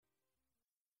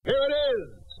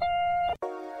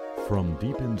from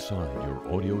deep inside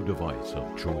your audio device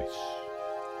of choice.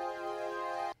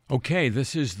 Okay,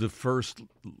 this is the first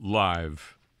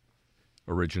live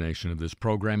origination of this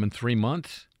program in 3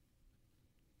 months.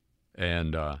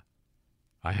 And I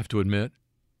have to admit,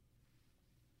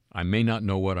 I may not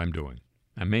know what I'm doing.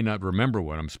 I may not remember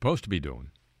what I'm supposed to be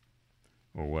doing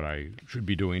or what I should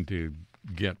be doing to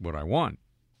get what I want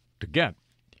to get.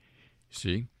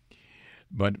 See?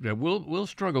 But we'll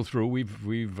struggle through.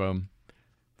 We've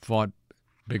fought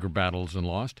bigger battles and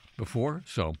lost before,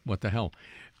 so what the hell?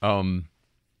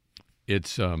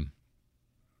 It's a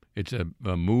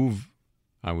move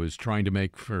I was trying to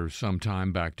make for some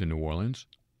time back to New Orleans,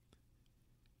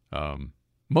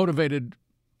 motivated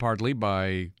partly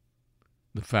by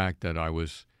the fact that I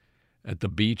was at the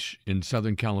beach in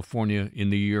Southern California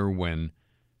in the year when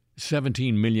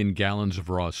 17 million gallons of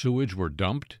raw sewage were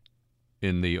dumped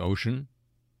in the ocean,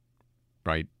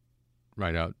 right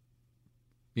out,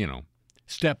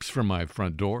 steps from my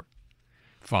front door,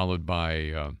 followed by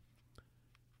a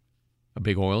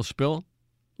big oil spill,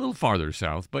 a little farther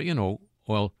south, but,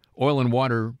 oil and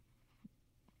water,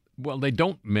 well, they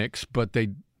don't mix, but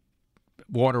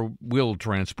water will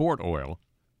transport oil.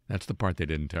 That's the part they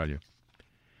didn't tell you.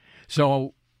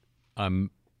 So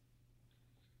I'm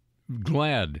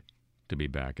glad to be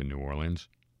back in New Orleans,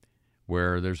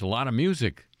 where there's a lot of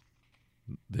music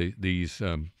these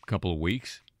couple of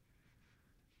weeks,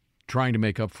 trying to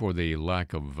make up for the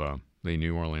lack of the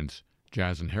New Orleans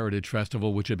Jazz and Heritage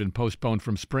Festival, which had been postponed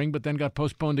from spring, but then got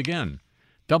postponed again.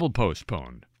 Double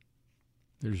postponed.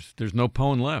 There's no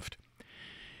pone left.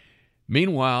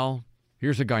 Meanwhile,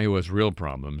 here's a guy who has real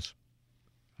problems.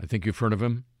 I think you've heard of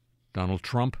him, Donald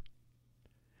Trump.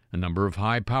 A number of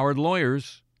high-powered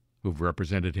lawyers who've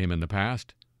represented him in the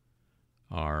past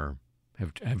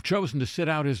have chosen to sit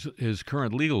out his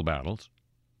current legal battles.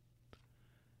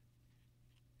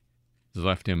 Has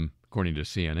left him, according to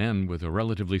CNN, with a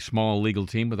relatively small legal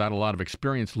team without a lot of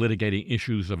experience litigating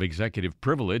issues of executive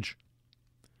privilege.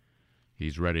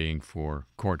 He's readying for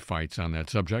court fights on that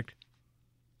subject,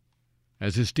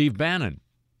 as is Steve Bannon.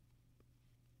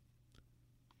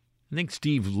 I think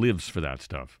Steve lives for that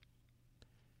stuff.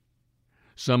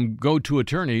 Some go-to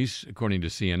attorneys, according to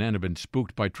CNN, have been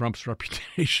spooked by Trump's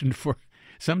reputation for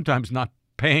sometimes not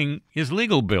paying his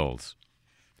legal bills.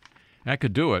 That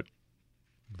could do it.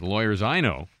 The lawyers I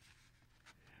know,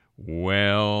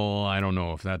 well, I don't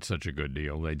know if that's such a good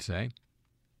deal, they'd say.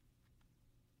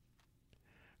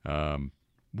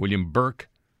 William Burke,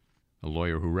 a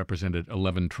lawyer who represented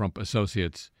 11 Trump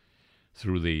associates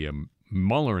through the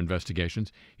Mueller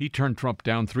investigations, he turned Trump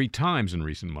down 3 times in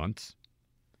recent months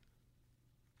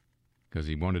because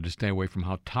he wanted to stay away from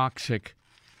how toxic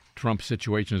Trump's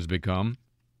situation has become.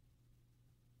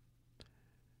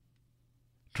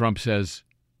 Trump says,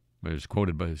 was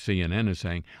quoted by CNN as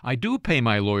saying, "I do pay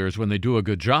my lawyers when they do a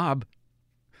good job."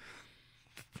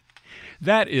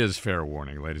 That is fair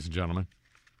warning, ladies and gentlemen.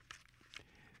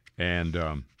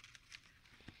 And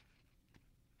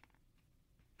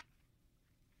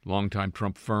longtime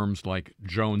Trump firms like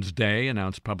Jones Day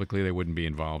announced publicly they wouldn't be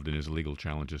involved in his legal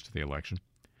challenges to the election.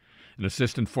 An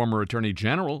assistant former attorney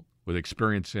general with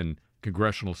experience in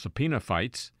congressional subpoena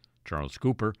fights, Charles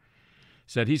Cooper,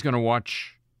 said he's going to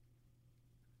watch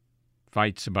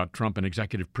fights about Trump and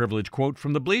executive privilege, quote,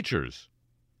 from the bleachers.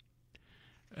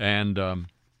 And the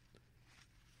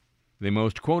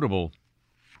most quotable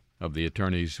of the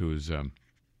attorneys who's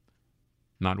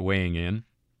not weighing in,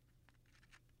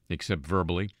 except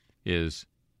verbally, is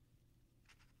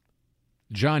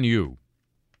John Yoo.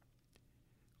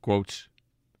 Quotes,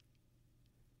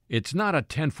 "It's not a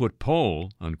 10-foot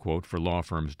pole," unquote, for law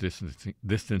firms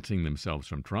distancing themselves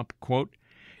from Trump. Quote,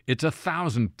 "It's a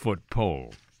 1,000-foot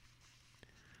pole."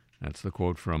 That's the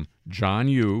quote from John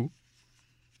Yoo.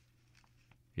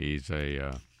 He's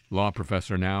a law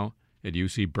professor now at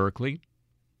UC Berkeley.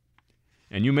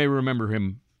 And you may remember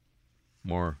him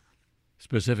more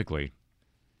specifically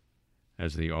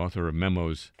as the author of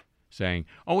memos saying,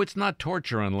 "Oh, it's not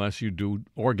torture unless you do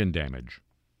organ damage."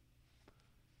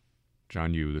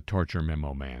 John Yoo, the torture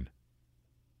memo man.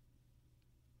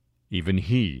 Even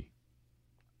he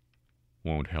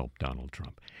won't help Donald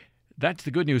Trump. That's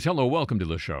the good news. Hello, welcome to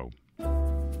the show.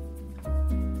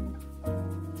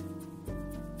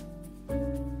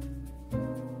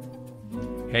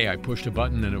 Hey, I pushed a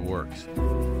button and it works.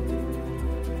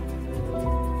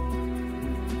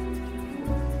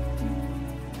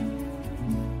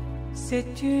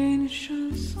 C'est une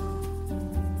chanson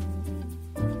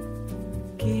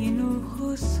qui nous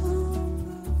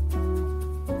ressemble.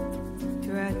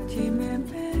 Toi, tu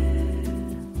m'aimais,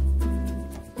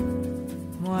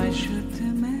 moi je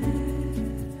t'aimais.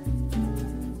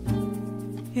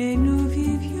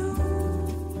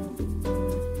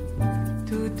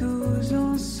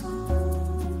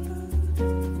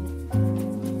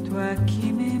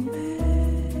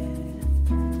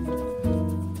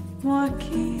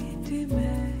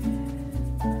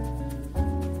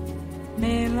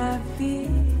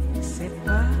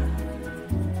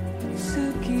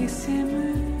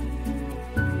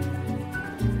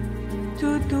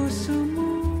 tout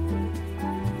doucement,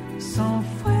 sans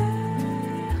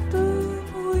faire de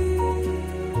bruit.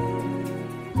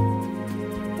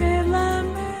 Et la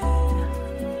mer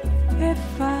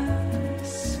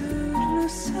efface le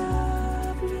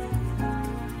sable,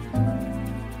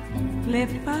 les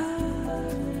pas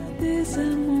des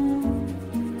amants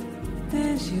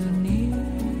désunis.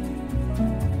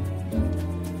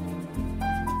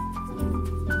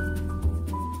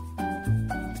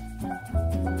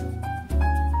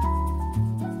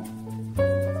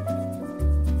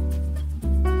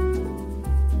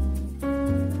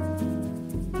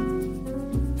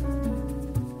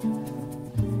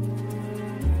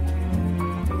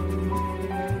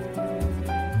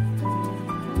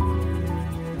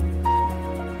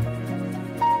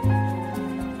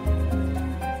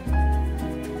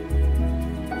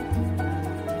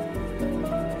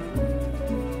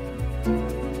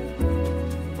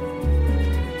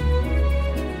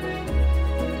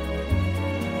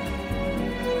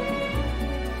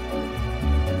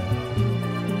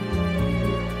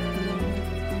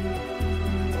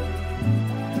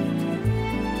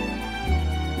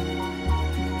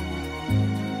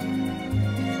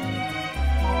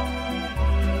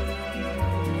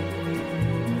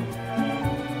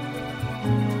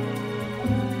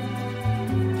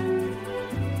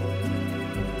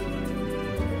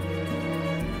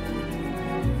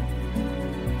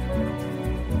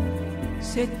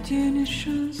 C'est une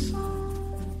chanson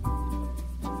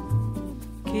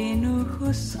qui nous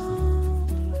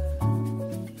ressemble.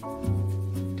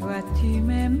 Toi tu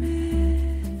m'aimais,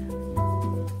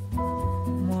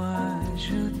 moi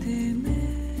je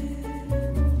t'aimais,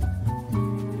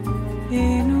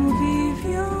 et nous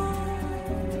vivions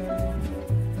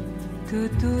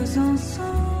tous ensemble.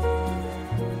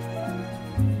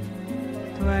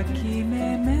 Toi qui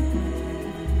m'aimais,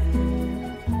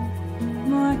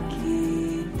 moi qui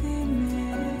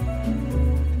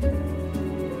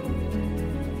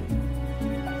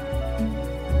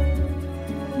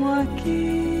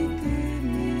qui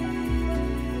t'aimais.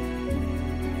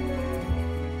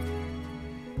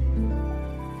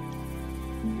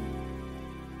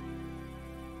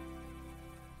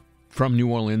 From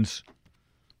New Orleans,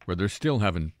 where they still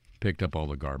haven't picked up all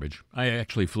the garbage. I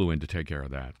actually flew in to take care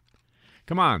of that.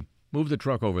 Come on, move the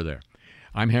truck over there.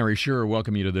 I'm Harry Shearer.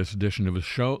 Welcome you to this edition of the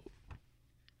show.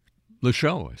 The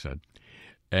show, I said.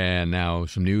 And now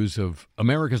some news of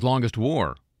America's longest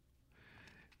war.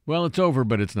 Well, it's over,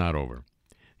 but it's not over.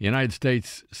 The United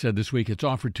States said this week it's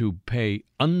offered to pay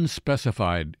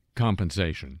unspecified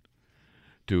compensation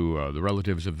to the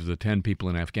relatives of the 10 people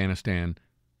in Afghanistan,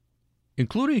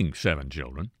 including 7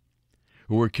 children,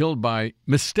 who were killed by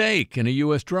mistake in a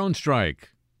U.S. drone strike,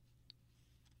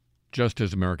 just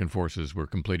as American forces were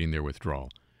completing their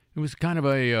withdrawal. It was kind of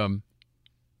a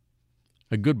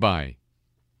goodbye,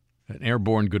 an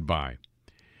airborne goodbye.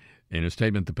 In a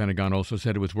statement, the Pentagon also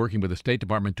said it was working with the State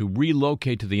Department to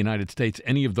relocate to the United States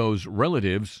any of those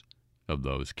relatives of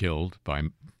those killed by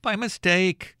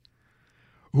mistake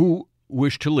who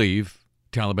wish to leave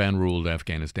Taliban-ruled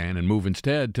Afghanistan and move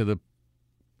instead to the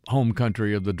home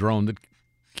country of the drone that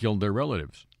killed their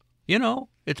relatives. You know,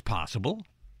 it's possible.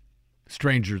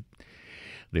 Stranger,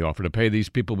 the offer to pay these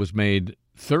people was made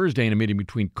Thursday in a meeting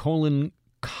between Colin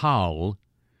Kahl,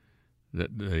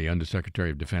 the Undersecretary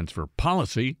of Defense for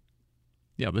Policy.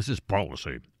 Yeah, this is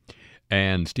policy.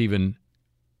 And Stephen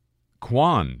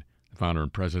Kwan, the founder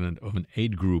and president of an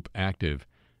aid group active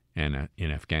in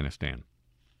Afghanistan.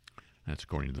 That's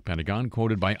according to the Pentagon,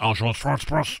 quoted by Agence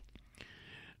France-Presse.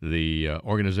 The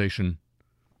organization,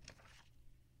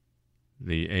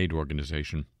 the aid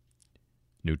organization,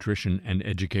 Nutrition and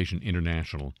Education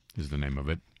International is the name of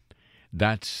it.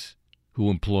 That's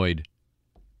who employed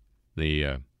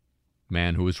the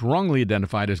man who was wrongly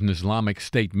identified as an Islamic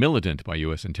State militant by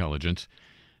U.S. intelligence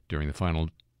during the final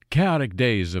chaotic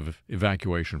days of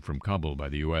evacuation from Kabul by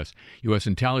the U.S. U.S.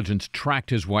 intelligence tracked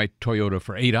his white Toyota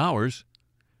for 8 hours.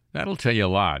 That'll tell you a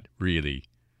lot, really,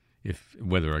 if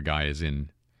whether a guy is in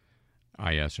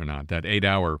IS or not. That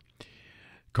 8-hour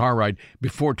car ride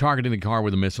before targeting the car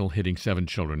with a missile, hitting 7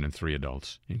 children and 3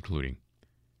 adults, including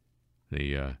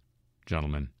the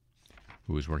gentleman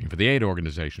who was working for the aid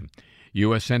organization.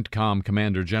 U.S. CENTCOM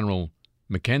Commander General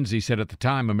McKenzie said at the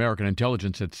time American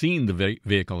intelligence had seen the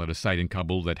vehicle at a site in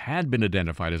Kabul that had been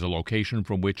identified as a location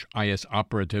from which IS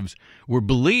operatives were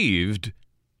believed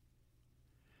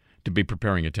to be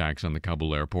preparing attacks on the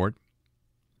Kabul airport,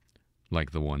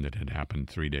 like the one that had happened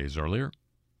 3 days earlier.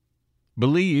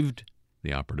 Believed,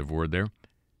 the operative word there.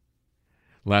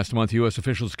 Last month, U.S.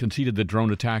 officials conceded the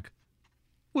drone attack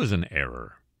was an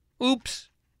error. Oops.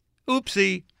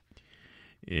 Oopsie.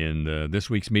 In this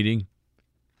week's meeting,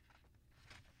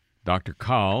 Dr.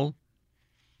 Kahl,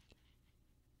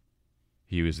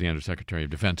 he was the Undersecretary of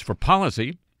Defense for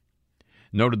Policy,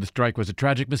 noted the strike was a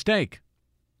tragic mistake.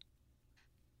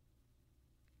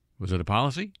 Was it a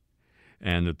policy?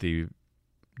 And that the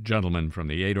gentlemen from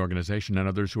the aid organization and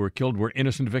others who were killed were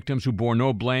innocent victims who bore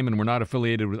no blame and were not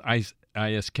affiliated with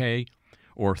ISK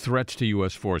or threats to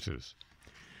U.S. forces.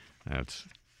 That's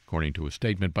according to a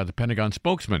statement by the Pentagon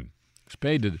spokesman. It's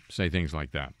paid to say things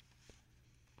like that.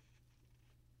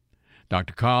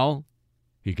 Dr. Kahl,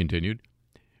 he continued,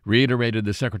 reiterated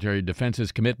the Secretary of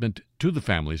Defense's commitment to the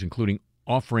families, including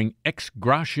offering ex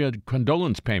gratia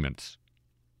condolence payments.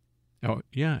 Oh,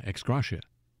 yeah, ex gratia,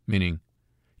 meaning,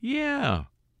 yeah,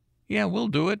 we'll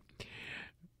do it,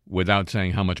 without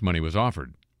saying how much money was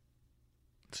offered.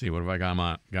 Let's see, what have I got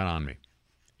on me?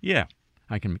 Yeah,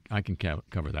 I can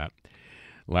cover that.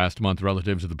 Last month,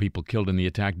 relatives of the people killed in the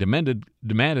attack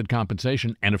demanded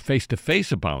compensation and a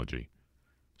face-to-face apology.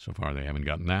 So far, they haven't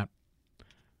gotten that.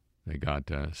 They got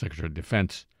Secretary of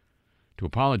Defense to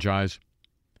apologize,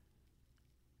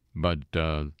 but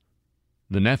the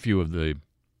nephew of the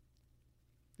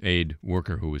aid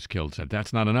worker who was killed said,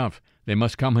 that's not enough. They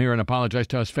must come here and apologize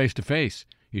to us face-to-face,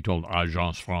 he told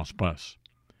Agence France-Presse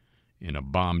in a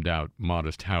bombed-out,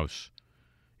 modest house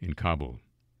in Kabul.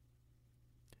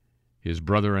 His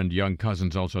brother and young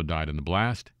cousins also died in the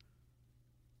blast.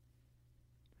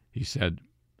 He said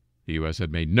the U.S.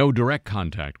 had made no direct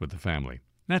contact with the family.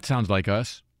 That sounds like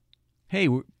us. Hey,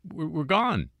 we're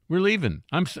gone. We're leaving.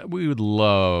 We would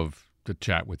love to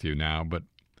chat with you now, but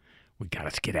we got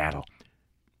to skedaddle.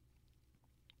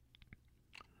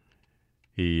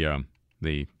 He,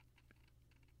 the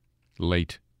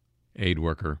late aid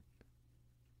worker,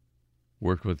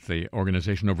 worked with the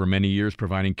organization over many years,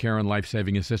 providing care and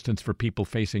life-saving assistance for people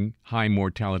facing high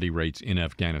mortality rates in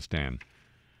Afghanistan,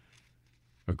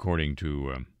 according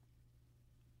to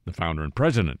the founder and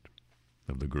president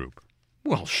of the group.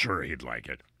 Well, sure he'd like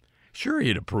it. Sure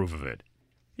he'd approve of it.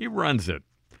 He runs it.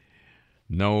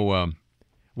 No,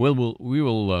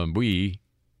 we,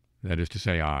 that is to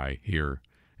say I, here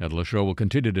at Le Show, will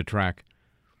continue to track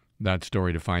that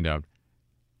story to find out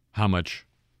how much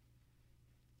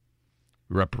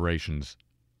reparations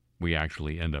we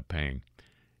actually end up paying.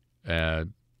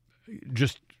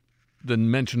 Just the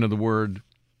mention of the word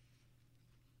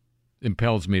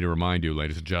impels me to remind you,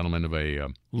 ladies and gentlemen, of a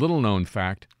little-known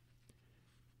fact.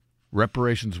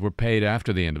 Reparations were paid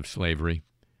after the end of slavery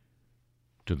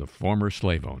to the former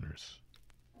slave owners.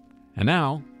 And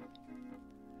now,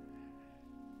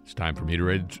 it's time for me to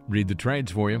read the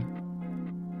trades for you.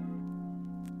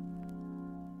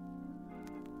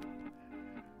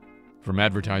 From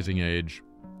Advertising Age,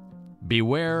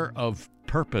 beware of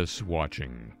purpose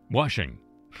washing.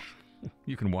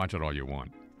 You can watch it all you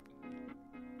want.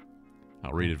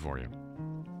 I'll read it for you.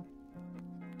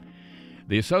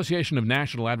 The Association of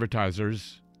National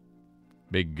Advertisers,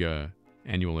 big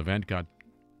annual event, got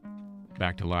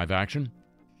back to live action.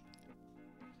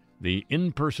 The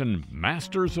in-person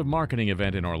Masters of Marketing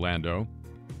event in Orlando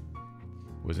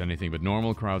was anything but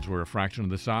normal. Crowds were a fraction of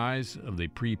the size of the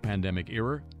pre-pandemic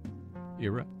era,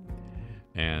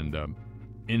 and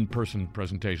in-person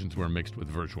presentations were mixed with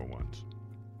virtual ones.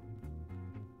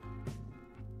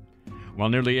 While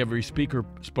nearly every speaker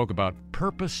spoke about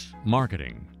purpose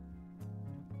marketing,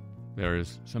 there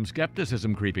is some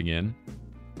skepticism creeping in.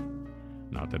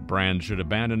 Not that brands should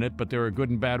abandon it, but there are good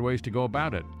and bad ways to go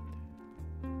about it.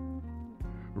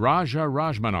 Raja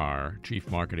Rajmanar, Chief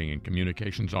Marketing and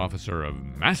Communications Officer of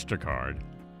MasterCard,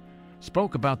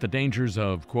 spoke about the dangers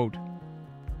of, quote,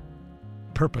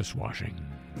 purpose washing.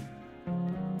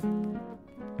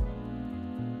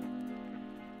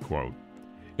 Quote,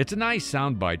 it's a nice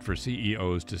soundbite for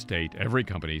CEOs to state every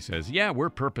company says, yeah, we're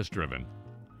purpose-driven,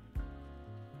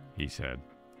 he said.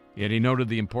 Yet he noted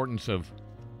the importance of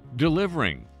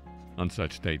delivering on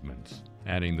such statements,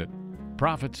 adding that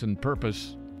profits and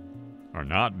purpose are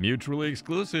not mutually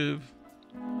exclusive.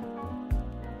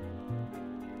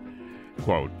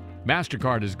 Quote,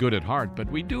 MasterCard is good at heart, but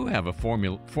we do have a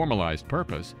formalized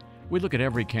purpose. We look at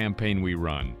every campaign we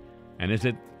run. And is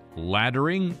it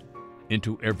laddering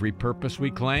into every purpose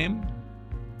we claim?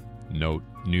 Note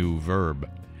new verb.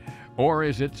 Or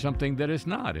is it something that is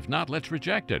not? If not, let's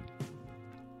reject it.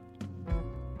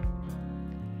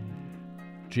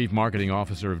 Chief Marketing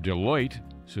Officer of Deloitte,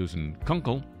 Susan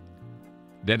Kunkel,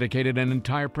 dedicated an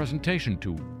entire presentation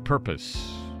to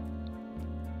purpose,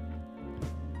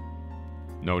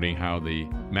 noting how the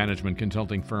management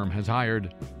consulting firm has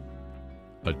hired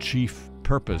a chief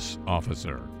purpose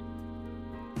officer.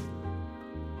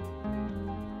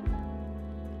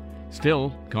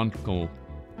 Still, Kunkel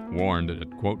warned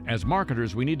that, quote, as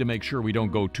marketers, we need to make sure we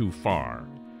don't go too far.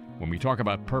 When we talk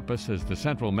about purpose as the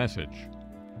central message,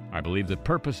 I believe that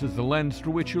purpose is the lens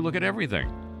through which you look at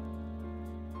everything.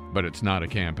 But it's not a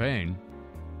campaign.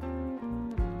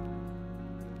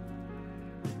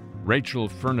 Rachel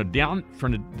Ferdinando,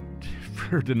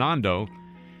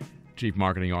 Chief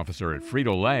Marketing Officer at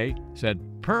Frito-Lay,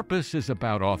 said, purpose is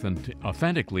about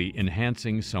authentically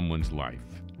enhancing someone's life.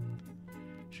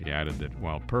 She added that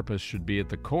while purpose should be at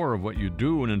the core of what you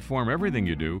do and inform everything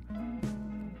you do,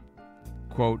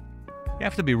 quote, you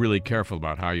have to be really careful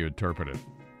about how you interpret it.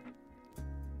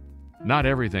 Not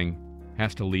everything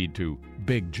has to lead to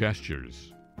big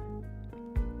gestures.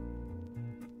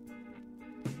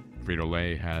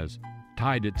 Frito-Lay has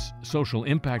tied its social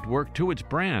impact work to its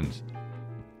brands.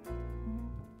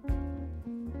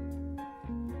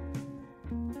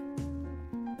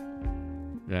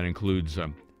 That includes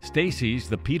Stacy's,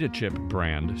 the pita chip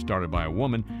brand, started by a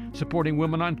woman, supporting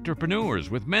women entrepreneurs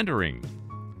with mentoring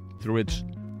through its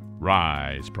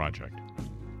Rise project.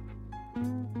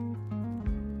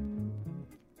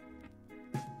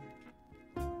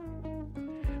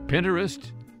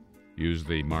 Pinterest used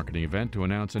the marketing event to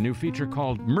announce a new feature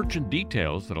called Merchant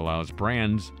Details that allows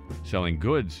brands selling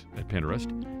goods at Pinterest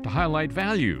to highlight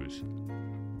values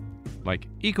like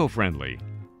eco-friendly,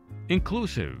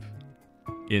 inclusive,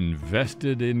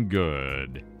 invested in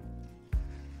good,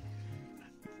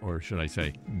 or should I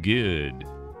say good,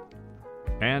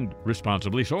 and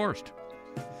responsibly sourced.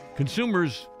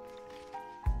 Consumers,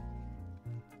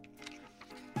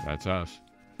 that's us,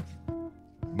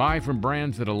 buy from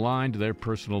brands that align to their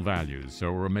personal values,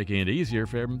 so we're making it easier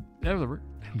for them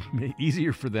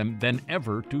than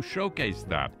ever to showcase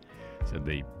that, said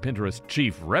the Pinterest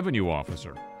Chief Revenue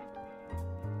Officer.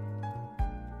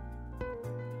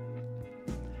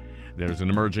 There's an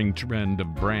emerging trend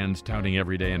of brands touting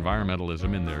everyday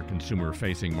environmentalism in their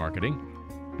consumer-facing marketing.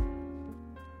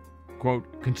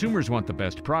 Quote, consumers want the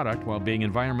best product while being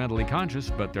environmentally conscious,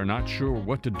 but they're not sure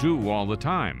what to do all the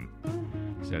time,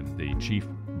 said the Chief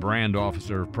Brand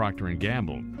Officer of Procter &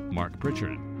 Gamble, Mark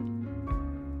Pritchard.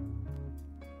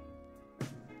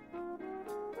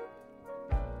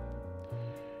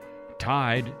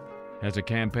 Tide has a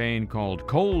campaign called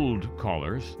Cold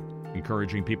Callers,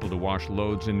 encouraging people to wash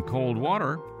loads in cold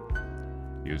water,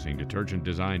 using detergent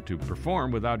designed to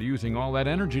perform without using all that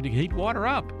energy to heat water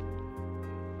up.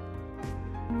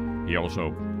 He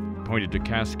also pointed to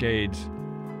Cascade's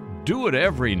Do It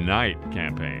Every Night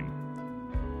campaign,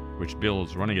 which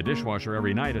bills running a dishwasher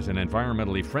every night as an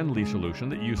environmentally friendly solution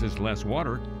that uses less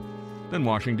water than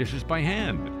washing dishes by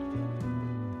hand.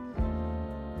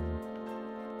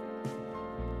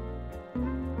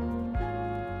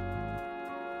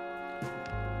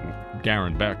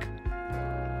 Darren Beck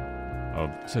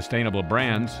of Sustainable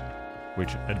Brands,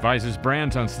 which advises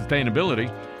brands on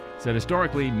sustainability, said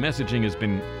historically messaging has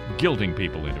been guilting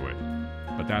people into it.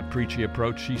 But that preachy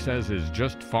approach, she says, is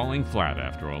just falling flat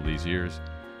after all these years.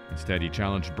 Instead, he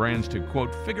challenged brands to,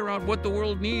 quote, figure out what the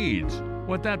world needs,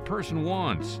 what that person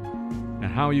wants, and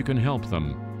how you can help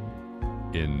them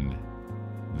in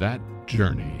that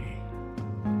journey.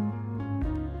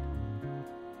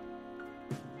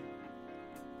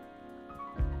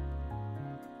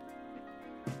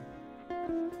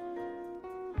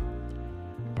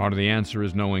 Part of the answer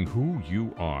is knowing who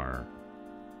you are.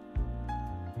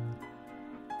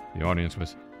 The audience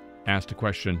was asked a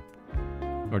question,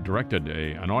 or directed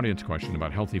an audience question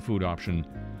about healthy food option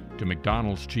to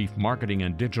McDonald's Chief Marketing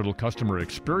and Digital Customer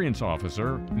Experience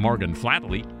Officer, Morgan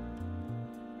Flatley.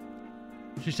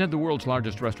 She said the world's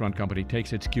largest restaurant company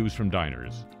takes its cues from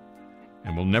diners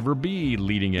and will never be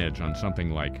leading edge on something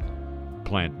like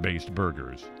plant-based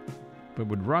burgers, but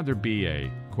would rather be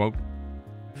a, quote,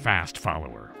 fast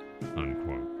follower,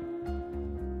 unquote.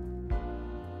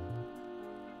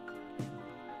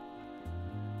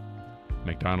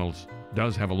 McDonald's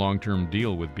does have a long-term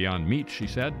deal with Beyond Meat, she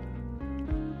said,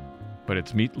 but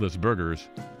its meatless burgers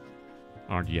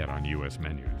aren't yet on U.S.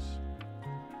 menus.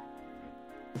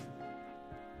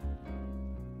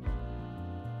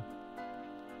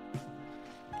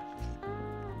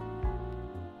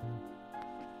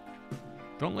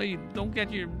 Don't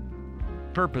get your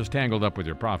purpose tangled up with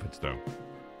your profits, though.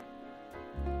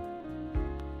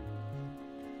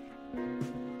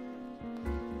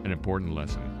 An important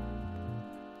lesson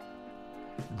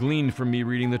gleaned from me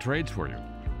reading the trades for you.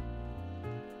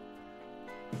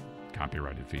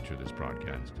 Copyrighted feature of this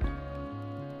broadcast.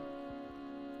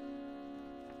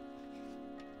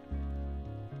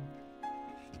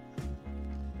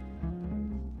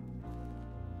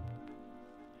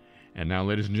 And now,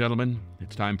 ladies and gentlemen,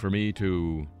 it's time for me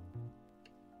to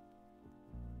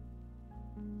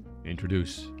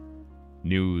introduce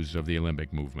news of the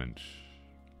Olympic movement.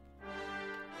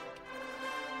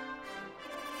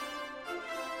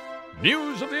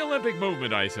 News of the Olympic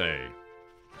movement, I say.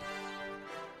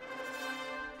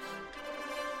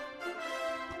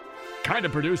 Kind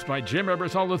of produced by Jim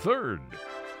Ebersol III.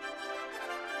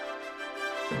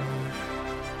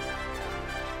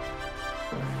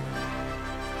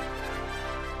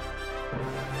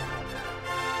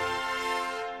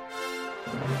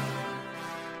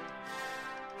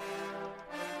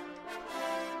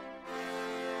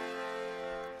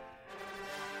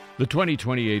 The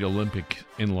 2028 Olympics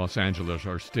in Los Angeles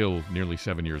are still nearly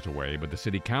 7 years away, but the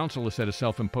City Council has set a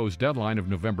self-imposed deadline of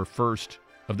November 1st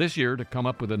of this year to come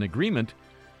up with an agreement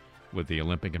with the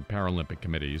Olympic and Paralympic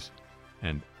committees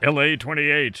and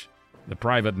LA28, the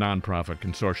private nonprofit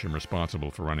consortium responsible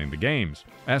for running the games,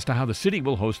 as to how the city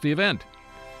will host the event.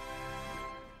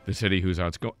 The city, whose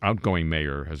outgoing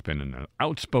mayor has been an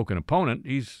outspoken opponent,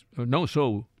 he's no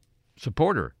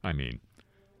supporter,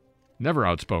 never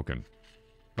outspoken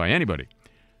by anybody,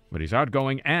 but he's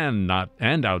outgoing and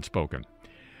outspoken.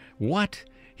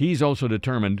 He's also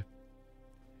determined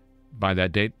by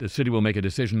that date the city will make a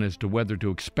decision as to whether to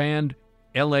expand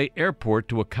LA Airport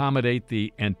to accommodate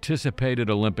the anticipated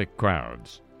Olympic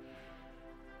crowds.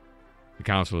 The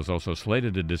council is also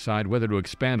slated to decide whether to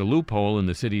expand a loophole in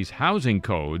the city's housing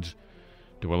codes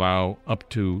to allow up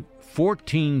to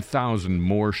 14,000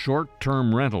 more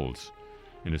short-term rentals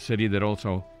in a city that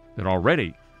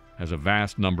already has a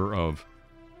vast number of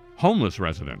homeless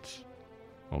residents,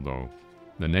 although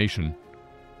the Nation,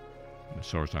 the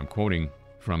source I'm quoting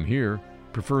from here,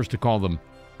 prefers to call them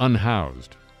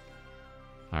unhoused.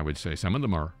 I would say some of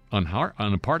them are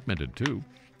unapartmented too.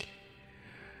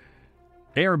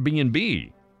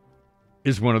 Airbnb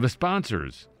is one of the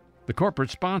sponsors, the corporate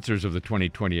sponsors of the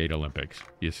 2028 Olympics,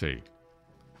 you see.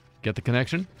 Get the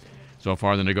connection? So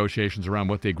far, the negotiations around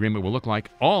what the agreement will look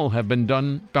like all have been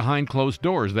done behind closed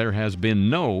doors. There has been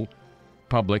no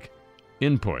public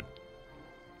input.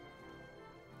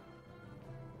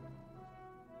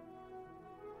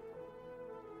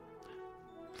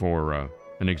 For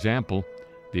an example,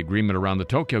 the agreement around the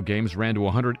Tokyo Games ran to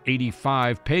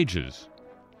 185 pages,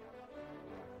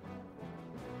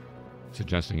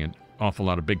 suggesting an awful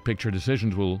lot of big-picture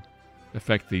decisions will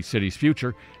affect the city's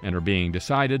future and are being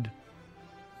decided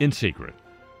in secret.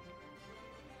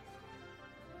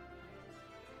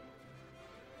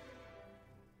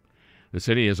 The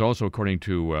city has also, according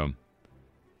to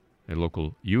a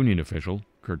local union official,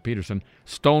 Kurt Peterson,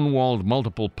 stonewalled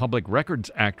multiple Public Records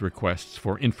Act requests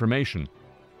for information.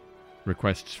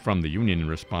 Requests from the union in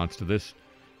response to this.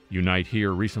 Unite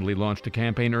Here recently launched a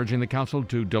campaign urging the council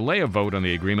to delay a vote on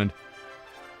the agreement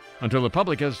until the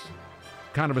public has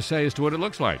kind of a say as to what it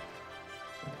looks like.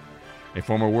 A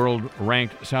former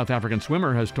world-ranked South African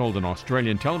swimmer has told an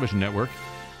Australian television network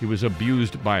he was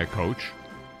abused by a coach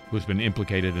who's been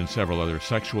implicated in several other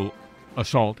sexual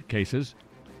assault cases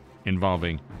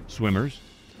involving swimmers.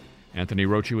 Anthony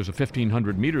Roche was a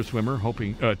 1,500-meter swimmer,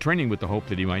 training with the hope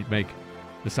that he might make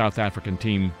the South African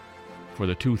team for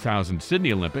the 2000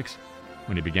 Sydney Olympics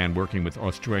when he began working with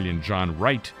Australian John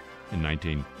Wright in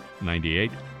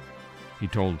 1998. He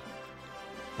told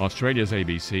Australia's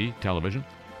ABC television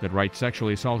that Wright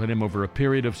sexually assaulted him over a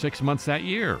period of 6 months that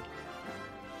year.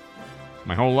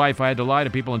 My whole life I had to lie to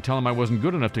people and tell them I wasn't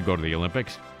good enough to go to the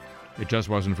Olympics. It just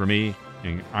wasn't for me,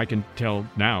 and I can tell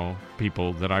now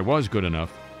people that I was good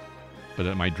enough, but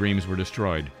that my dreams were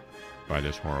destroyed by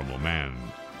this horrible man.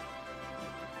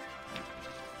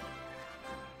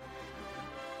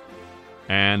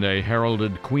 And a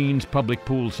heralded Queens public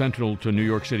pool central to New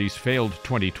York City's failed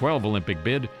 2012 Olympic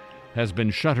bid has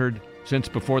been shuttered since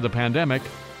before the pandemic.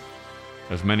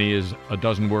 As many as a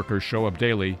dozen workers show up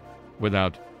daily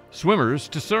without swimmers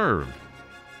to serve.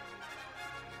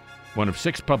 One of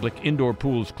 6 public indoor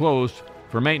pools closed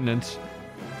for maintenance.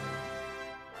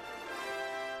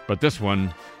 But this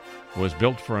one was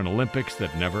built for an Olympics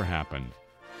that never happened.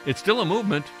 It's still a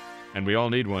movement, and we all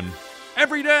need one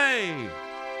every day.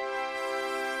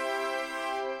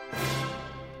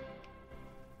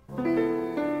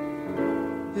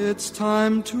 It's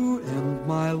time to end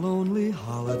my lonely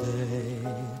holiday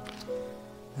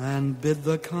and bid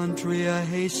the country a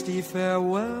hasty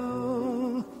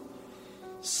farewell.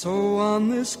 So on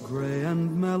this gray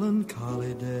and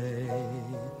melancholy day,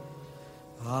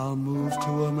 I'll move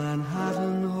to a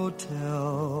Manhattan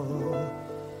hotel.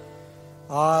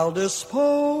 I'll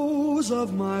dispose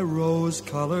of my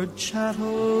rose-colored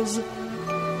chattels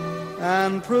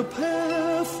and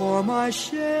prepare for my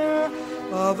share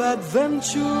of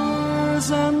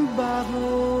adventures and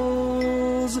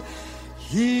battles.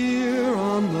 here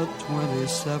on the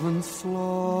 27th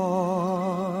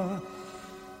floor,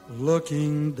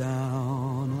 looking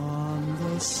down on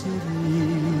the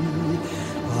city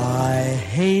I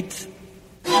hate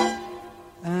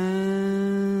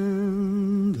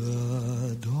and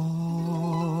adore.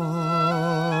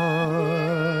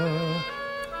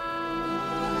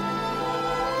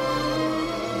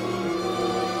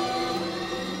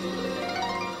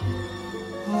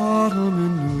 Autumn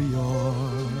in New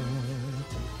York,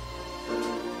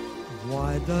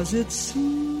 why does it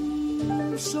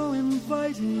seem so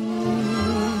inviting?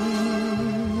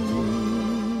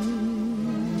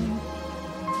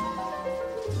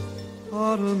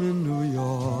 Autumn in New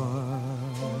York,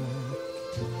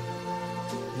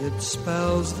 it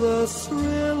spells the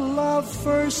thrill of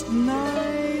first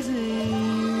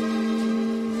nighting.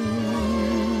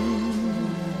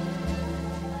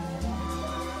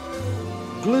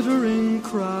 Glittering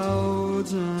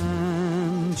crowds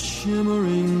and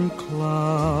shimmering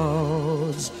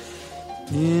clouds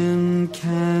in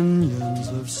canyons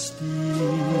of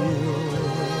steel,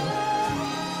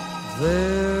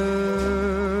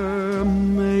 they're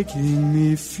making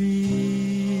me feel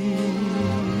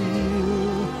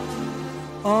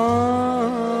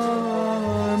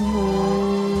I'm home.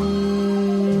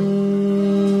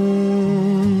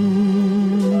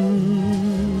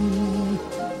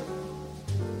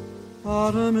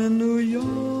 Autumn in New York,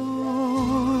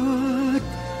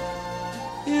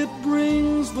 it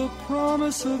brings the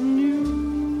promise of new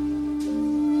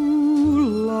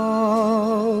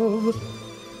love.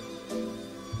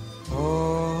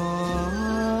 Autumn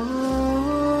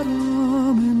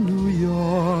in New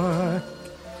York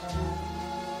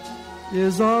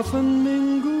is often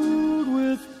mingled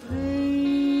with pain.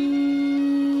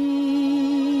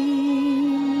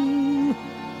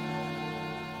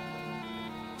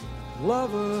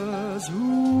 Lovers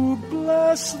who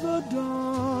bless the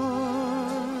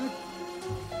dark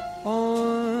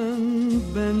on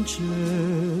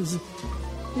benches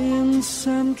in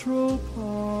Central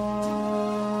Park.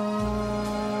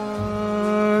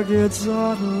 It's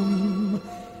autumn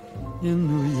in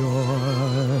New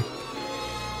York.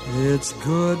 It's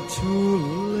good to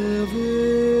live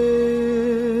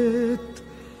it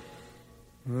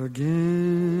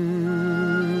again.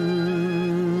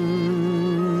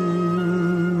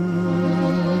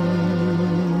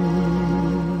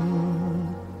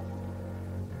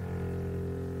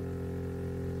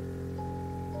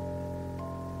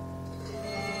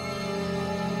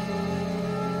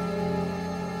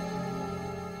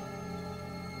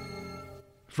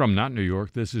 From Not New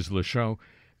York, this is Le Show.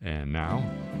 And now,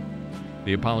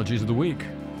 the apologies of the week.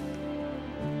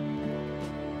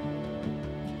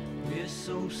 We're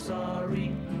so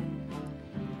sorry.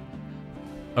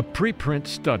 A preprint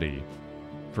study,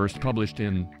 first published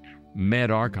in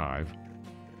medRxiv,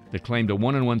 that claimed a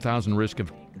 1 in 1,000 risk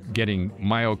of getting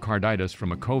myocarditis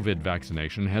from a COVID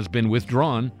vaccination has been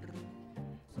withdrawn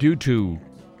due to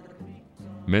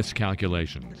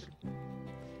miscalculations.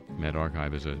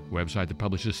 medRxiv is a website that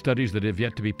publishes studies that have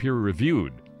yet to be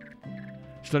peer-reviewed.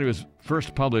 The study was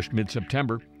first published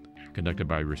mid-September, conducted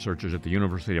by researchers at the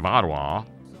University of Ottawa.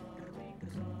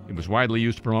 It was widely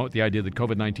used to promote the idea that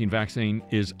COVID-19 vaccine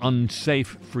is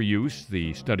unsafe for use.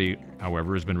 The study,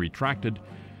 however, has been retracted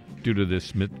due to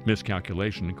this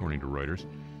miscalculation, according to Reuters.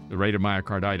 The rate of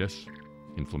myocarditis,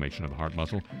 inflammation of the heart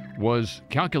muscle, was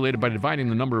calculated by dividing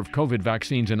the number of COVID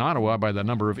vaccines in Ottawa by the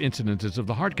number of incidences of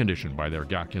the heart condition. By their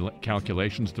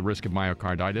calculations, the risk of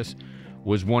myocarditis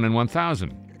was 1 in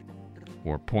 1,000,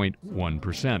 or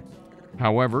 0.1%.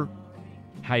 However,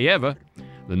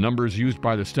 the numbers used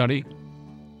by the study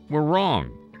were wrong.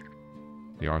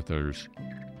 The authors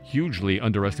hugely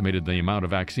underestimated the amount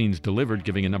of vaccines delivered,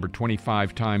 giving a number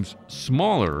 25 times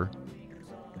smaller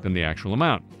than the actual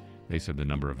amount. They said the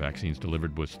number of vaccines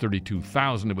delivered was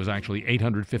 32,000. It was actually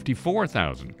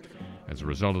 854,000. As a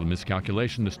result of the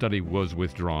miscalculation, the study was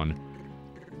withdrawn,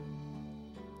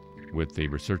 with the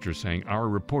researchers saying our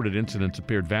reported incidence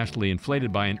appeared vastly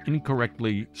inflated by an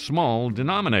incorrectly small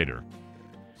denominator.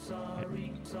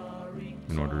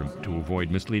 In order to avoid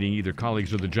misleading either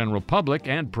colleagues or the general public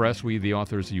and press, we, the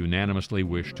authors, unanimously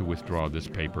wish to withdraw this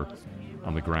paper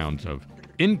on the grounds of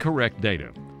incorrect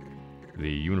data.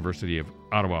 The University of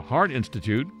Ottawa Heart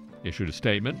Institute issued a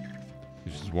statement.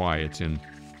 This is why it's in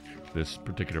this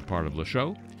particular part of the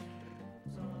show.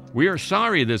 We are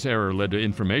sorry this error led to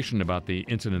information about the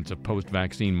incidence of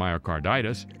post-vaccine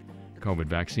myocarditis. COVID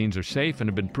vaccines are safe and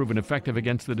have been proven effective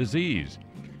against the disease.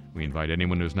 We invite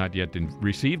anyone who has not yet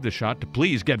received the shot to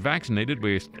please get vaccinated.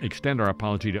 We extend our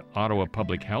apology to Ottawa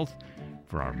Public Health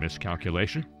for our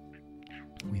miscalculation.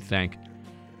 We thank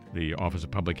the Office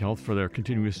of Public Health for their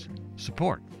continuous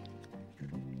support.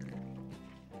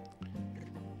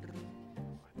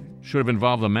 Should have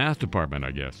involved the math department,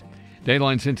 I guess.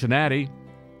 Dateline Cincinnati.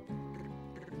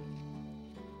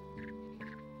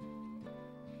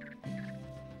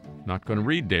 Not going to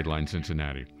read Dateline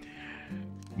Cincinnati.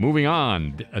 Moving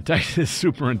on, a Texas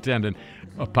superintendent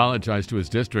apologized to his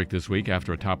district this week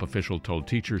after a top official told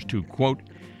teachers to, quote,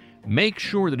 make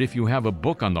sure that if you have a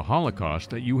book on the Holocaust,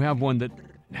 that you have one that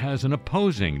has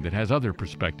that has other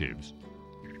perspectives.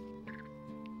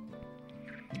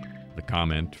 The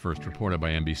comment, first reported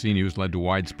by NBC News, led to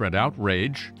widespread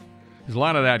outrage. There's a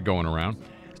lot of that going around.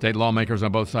 State lawmakers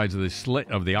on both sides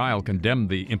of the aisle condemned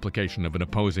the implication of an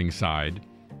opposing side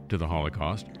to the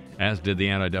Holocaust, as did the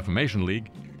Anti-Defamation League.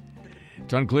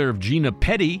 It's unclear if Gina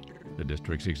Petty, the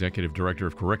district's executive director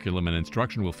of curriculum and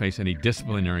instruction, will face any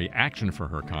disciplinary action for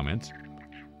her comments.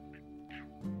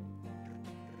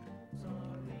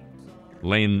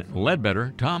 Lane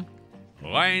Ledbetter, Tom?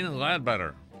 Lane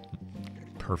Ledbetter.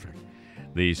 Perfect.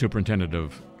 The superintendent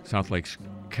of South Lake's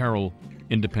Carroll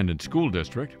Independent School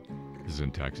District, this is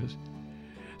in Texas,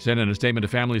 said in a statement to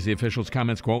families the official's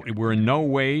comments, quote, were in no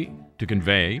way to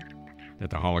convey that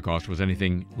the Holocaust was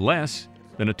anything less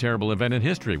than a terrible event in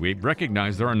history. We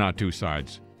recognize there are not two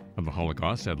sides of the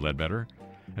Holocaust, said Ledbetter.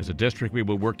 As a district, we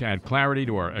will work to add clarity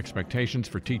to our expectations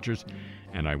for teachers,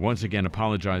 and I once again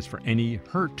apologize for any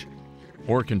hurt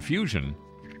or confusion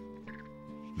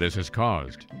this has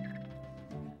caused,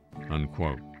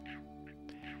 unquote.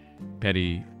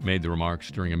 Petty made the remarks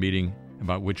during a meeting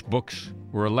about which books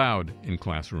were allowed in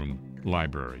classroom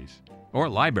libraries. Or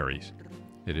libraries.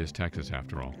 It is Texas,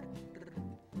 after all.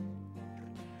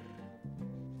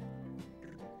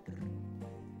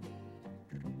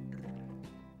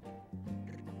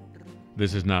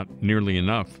 This is not nearly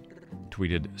enough,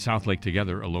 tweeted South Lake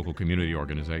Together, a local community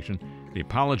organization. The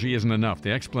apology isn't enough.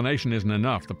 The explanation isn't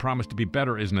enough. The promise to be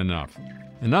better isn't enough.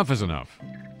 Enough is enough.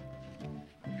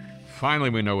 Finally,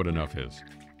 we know what enough is.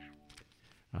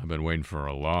 I've been waiting for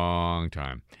a long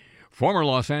time. Former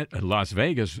Las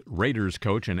Vegas Raiders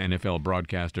coach and NFL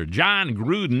broadcaster John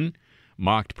Gruden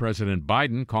mocked President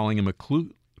Biden, calling him a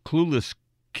clueless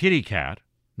kitty cat,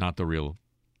 not the real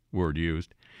word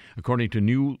used, according to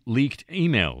new leaked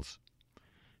emails.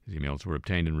 These emails were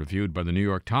obtained and reviewed by the New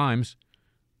York Times,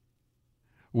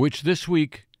 which this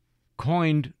week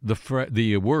coined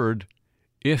the word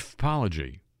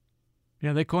if-pology.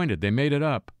 Yeah, they coined it. They made it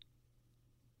up.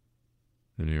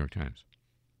 The New York Times.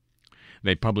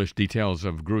 They published details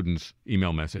of Gruden's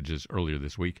email messages earlier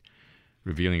this week,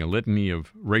 revealing a litany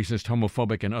of racist,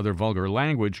 homophobic, and other vulgar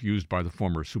language used by the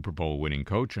former Super Bowl winning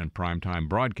coach and primetime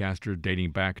broadcaster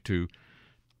dating back to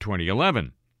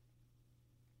 2011.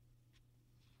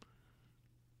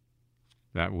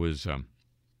 That was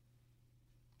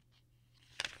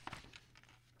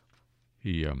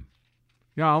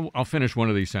I'll finish one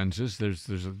of these sentences. There's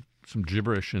some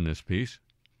gibberish in this piece.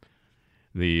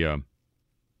 Gruden,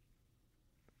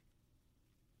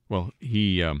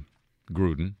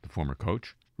 the former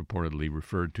coach, reportedly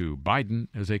referred to Biden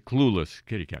as a clueless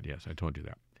kitty cat. Yes, I told you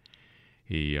that.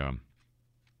 He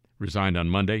resigned on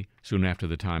Monday, soon after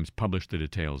the Times published the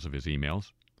details of his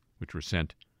emails, which were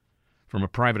sent from a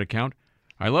private account.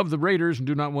 I love the Raiders and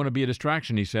do not want to be a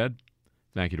distraction, he said.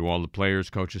 Thank you to all the players,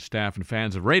 coaches, staff, and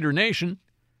fans of Raider Nation.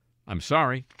 I'm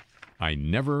sorry. I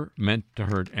never meant to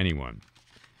hurt anyone.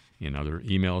 In other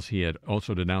emails, he had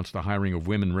also denounced the hiring of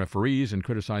women referees and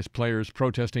criticized players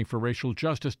protesting for racial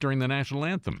justice during the national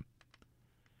anthem.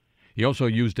 He also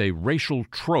used a racial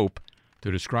trope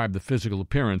to describe the physical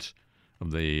appearance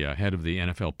of the head of the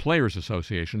NFL Players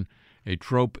Association, a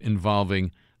trope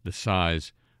involving the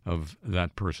size of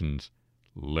that person's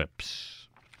lips.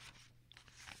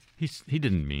 He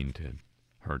didn't mean to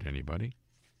hurt anybody.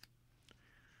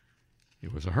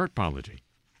 It was a hurt-pology.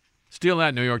 Steal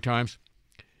that, New York Times.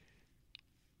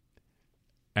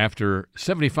 After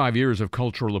 75 years of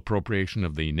cultural appropriation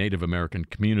of the Native American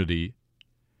community,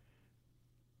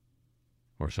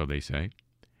 or so they say,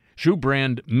 shoe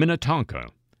brand Minnetonka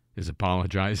is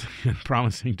apologizing and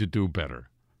promising to do better.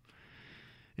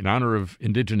 In honor of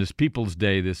Indigenous Peoples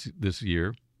Day this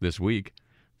week,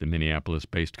 the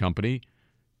Minneapolis-based company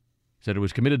said it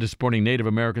was committed to supporting Native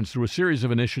Americans through a series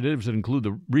of initiatives that include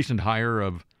the recent hire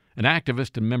of an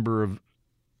activist and member of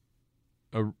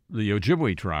the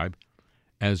Ojibwe tribe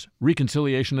as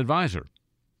reconciliation advisor.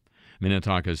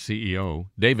 Minnetonka's CEO,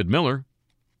 David Miller,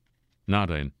 not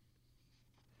an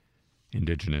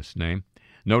indigenous name,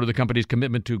 noted the company's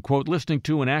commitment to, quote, listening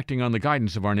to and acting on the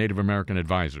guidance of our Native American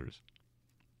advisors.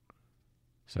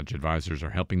 Such advisors are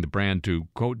helping the brand to,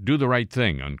 quote, do the right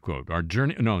thing, unquote.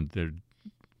 They're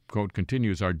quote,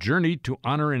 continues, our journey to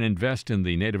honor and invest in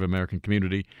the Native American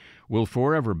community will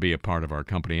forever be a part of our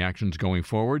company actions going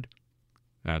forward.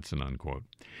 That's an unquote.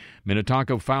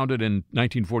 Minnetonka, founded in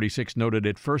 1946, noted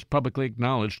it first publicly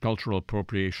acknowledged cultural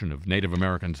appropriation of Native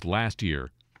Americans last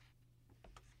year.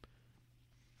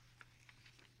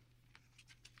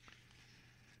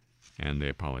 And they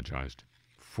apologized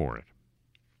for it.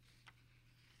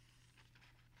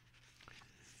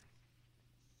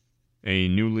 A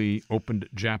newly opened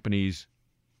Japanese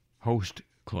host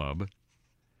club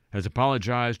has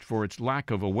apologized for its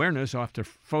lack of awareness after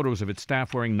photos of its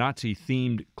staff wearing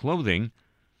Nazi-themed clothing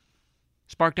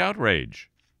sparked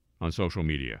outrage on social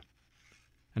media.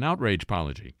 An outrage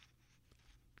apology.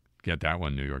 Get that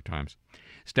one, New York Times.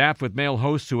 Staff with male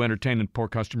hosts who entertain and pour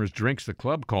customers drinks, the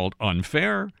club called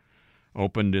Unfair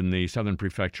opened in the southern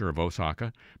prefecture of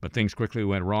Osaka, but things quickly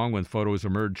went wrong when photos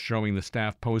emerged showing the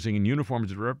staff posing in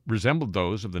uniforms that resembled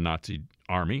those of the Nazi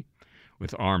army,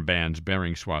 with armbands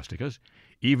bearing swastikas.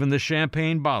 Even the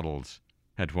champagne bottles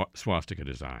had swastika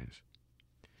designs.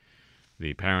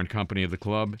 The parent company of the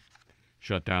club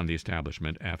shut down the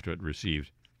establishment after it received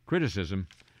criticism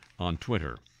on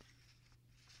Twitter.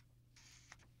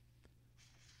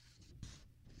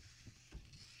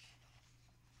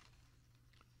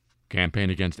 Campaign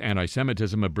Against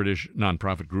Anti-Semitism, a British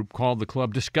nonprofit group, called the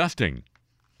club disgusting.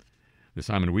 The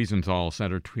Simon Wiesenthal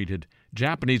Center tweeted,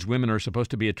 Japanese women are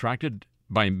supposed to be attracted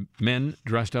by men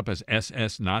dressed up as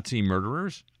SS Nazi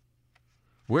murderers?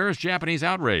 Where is Japanese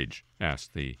outrage?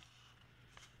 Asked the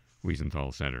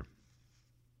Wiesenthal Center.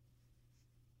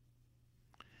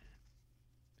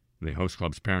 The host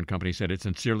club's parent company said it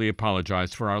sincerely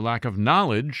apologized for our lack of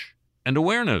knowledge and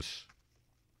awareness.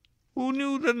 Who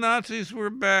knew the Nazis were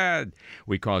bad?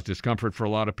 We caused discomfort for a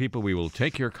lot of people. We will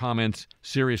take your comments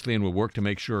seriously and will work to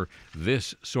make sure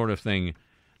this sort of thing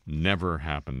never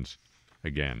happens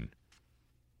again.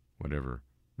 Whatever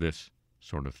this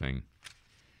sort of thing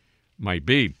might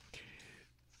be.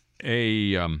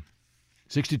 A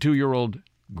 62-year-old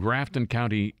Grafton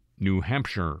County, New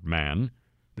Hampshire man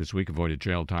this week avoided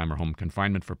jail time or home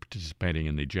confinement for participating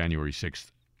in the January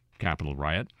 6th Capitol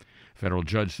riot. A federal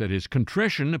judge said his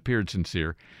contrition appeared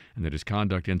sincere and that his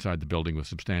conduct inside the building was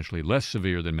substantially less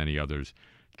severe than many others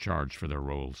charged for their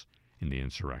roles in the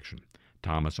insurrection.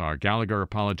 Thomas R. Gallagher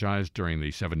apologized during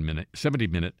the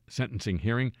 70-minute sentencing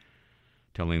hearing,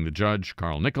 telling the judge,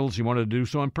 Carl Nichols, he wanted to do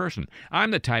so in person.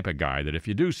 I'm the type of guy that if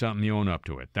you do something, you own up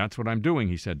to it. That's what I'm doing,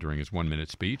 he said during his 1-minute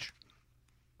speech.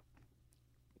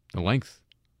 The length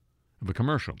of a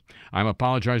commercial. I'm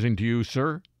apologizing to you,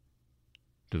 sir,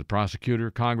 to the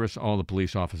prosecutor, Congress, all the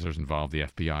police officers involved, the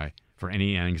FBI, for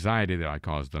any anxiety that I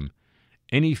caused them,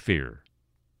 any fear.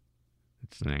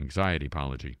 It's an anxiety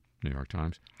apology, New York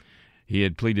Times. He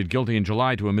had pleaded guilty in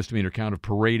July to a misdemeanor count of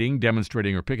parading,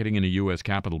 demonstrating, or picketing in a U.S.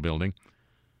 Capitol building.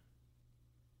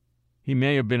 He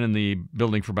may have been in the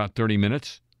building for about 30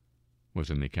 minutes, was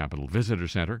in the Capitol Visitor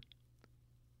Center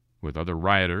with other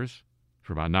rioters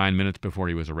for about 9 minutes before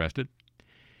he was arrested.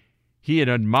 He had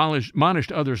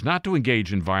admonished others not to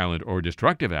engage in violent or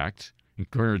destructive acts,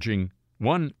 encouraging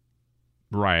one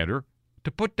rioter to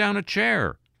put down a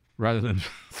chair rather than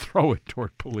throw it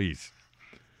toward police.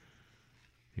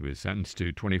 He was sentenced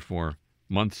to 24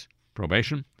 months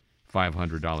probation,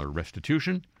 $500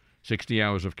 restitution, 60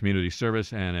 hours of community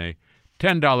service, and a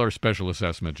 $10 special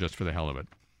assessment just for the hell of it.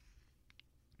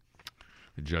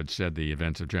 The judge said the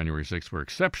events of January 6th were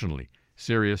exceptionally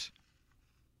serious.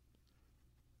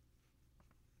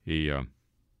 In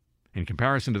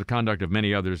comparison to the conduct of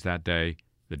many others that day,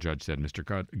 the judge said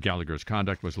Mr. Gallagher's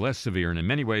conduct was less severe and in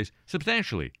many ways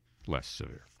substantially less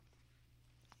severe.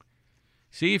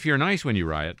 See, if you're nice when you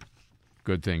riot,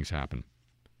 good things happen.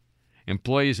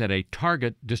 Employees at a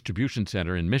Target distribution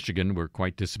center in Michigan were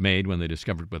quite dismayed when they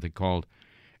discovered what they called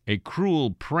a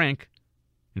cruel prank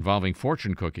involving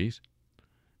fortune cookies.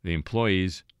 The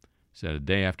employees said a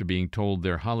day after being told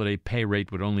their holiday pay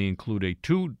rate would only include a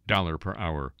 $2 per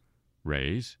hour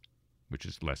raise, which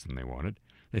is less than they wanted,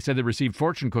 they said they received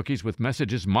fortune cookies with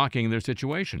messages mocking their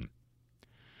situation.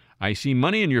 I see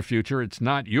money in your future. It's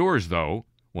not yours, though,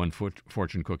 one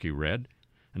fortune cookie read.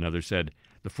 Another said,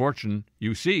 the fortune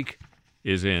you seek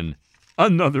is in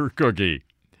another cookie.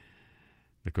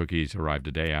 The cookies arrived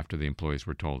a day after the employees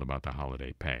were told about the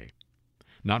holiday pay.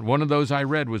 Not one of those I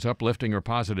read was uplifting or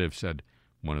positive, said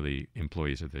one of the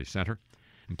employees at the center.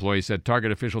 Employees said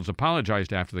Target officials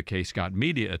apologized after the case got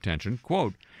media attention.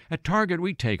 Quote, at Target,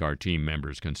 we take our team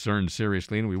members' concerns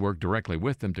seriously and we work directly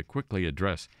with them to quickly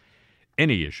address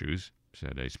any issues,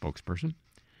 said a spokesperson.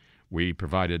 We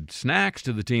provided snacks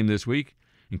to the team this week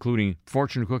including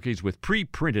fortune cookies with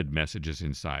pre-printed messages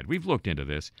inside. We've looked into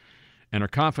this and are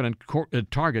confident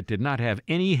Target did not have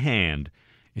any hand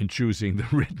in choosing the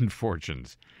written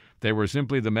fortunes. They were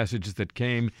simply the messages that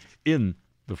came in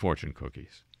the fortune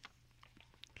cookies.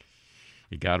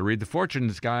 You got to read the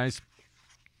fortunes, guys.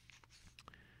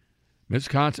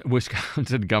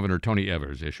 Wisconsin Governor Tony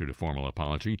Evers issued a formal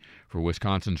apology for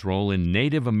Wisconsin's role in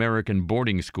Native American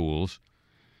boarding schools.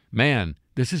 Man,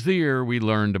 this is the year we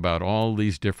learned about all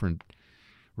these different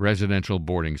residential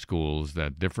boarding schools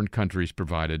that different countries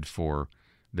provided for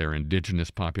their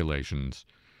indigenous populations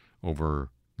over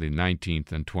the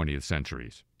 19th and 20th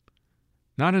centuries.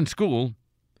 Not in school,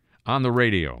 on the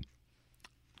radio.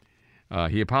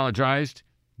 He apologized,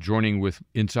 joining with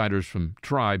insiders from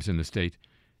tribes in the state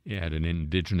at an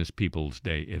Indigenous Peoples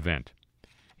Day event.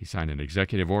 He signed an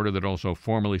executive order that also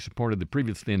formally supported the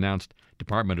previously announced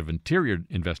Department of Interior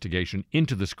investigation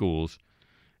into the schools,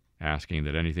 asking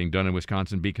that anything done in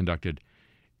Wisconsin be conducted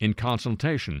in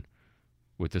consultation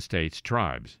with the state's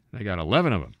tribes. They got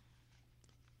 11 of them.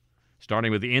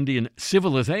 Starting with the Indian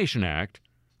Civilization Act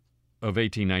of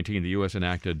 1819, the U.S.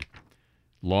 enacted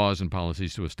laws and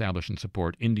policies to establish and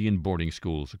support Indian boarding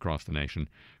schools across the nation.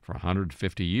 For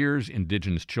 150 years,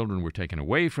 indigenous children were taken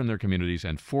away from their communities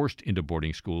and forced into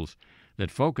boarding schools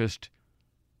that focused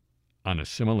on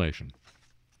assimilation.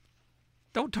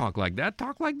 Don't talk like that.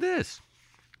 Talk like this.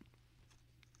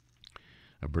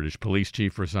 A British police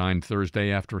chief resigned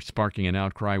Thursday after sparking an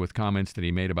outcry with comments that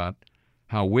he made about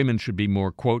how women should be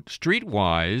more, quote,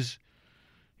 streetwise.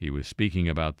 He was speaking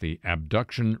about the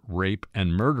abduction, rape,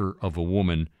 and murder of a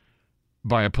woman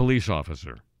by a police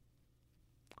officer.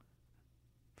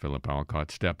 Philip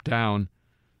Alcott stepped down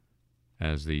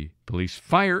as the police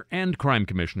fire and crime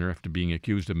commissioner after being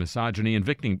accused of misogyny and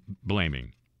victim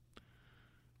blaming,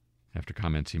 after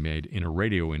comments he made in a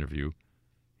radio interview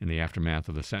in the aftermath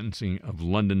of the sentencing of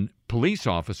London police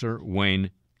officer Wayne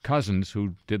Couzens,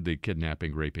 who did the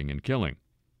kidnapping, raping, and killing.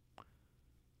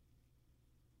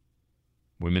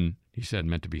 Women, he said,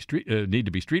 need to be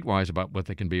streetwise about what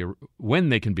they can be, when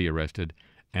they can be arrested,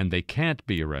 and they can't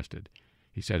be arrested.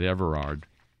 He said Everard,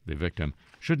 the victim,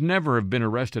 should never have been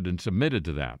arrested and submitted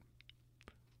to that.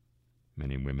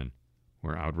 Many women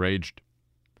were outraged.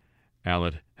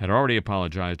 Allett had already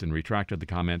apologized and retracted the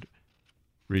comment,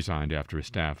 resigned after his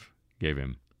staff gave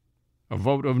him a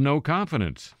vote of no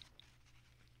confidence.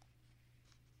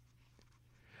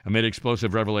 Amid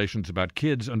explosive revelations about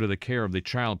kids under the care of the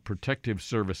Child Protective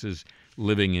Services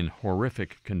living in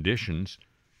horrific conditions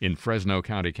in Fresno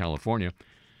County, California,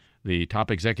 the top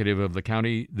executive of the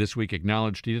county this week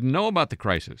acknowledged he didn't know about the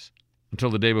crisis until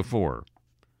the day before.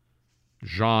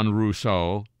 Jean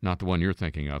Rousseau, not the one you're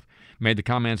thinking of, made the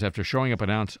comments after showing up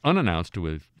unannounced to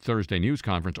a Thursday news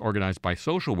conference organized by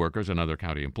social workers and other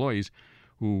county employees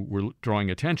who were drawing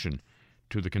attention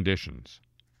to the conditions.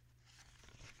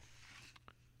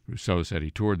 Rousseau said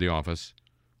he toured the office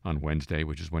on Wednesday,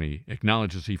 which is when he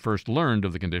acknowledges he first learned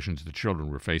of the conditions the children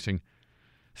were facing.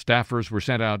 Staffers were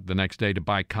sent out the next day to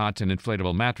buy cots and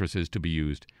inflatable mattresses to be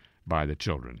used by the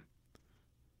children.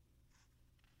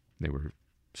 They were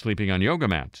sleeping on yoga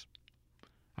mats.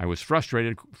 I was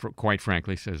frustrated, quite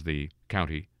frankly, says the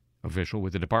county official,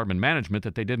 with the department management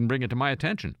that they didn't bring it to my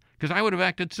attention, because I would have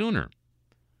acted sooner.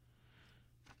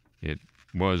 It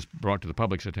was brought to the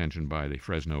public's attention by the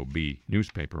Fresno Bee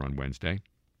newspaper on Wednesday.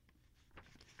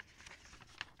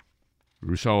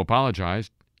 Rousseau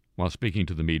apologized while speaking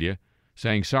to the media,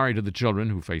 saying sorry to the children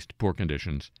who faced poor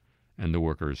conditions and the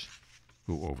workers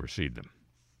who overseed them.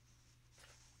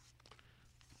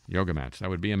 Yoga mats, that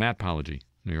would be a mat-pology,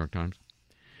 New York Times.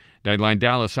 Deadline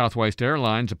Dallas Southwest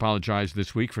Airlines apologized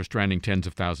this week for stranding tens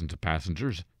of thousands of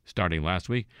passengers starting last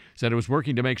week, said it was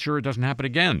working to make sure it doesn't happen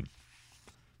again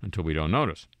until we don't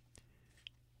notice.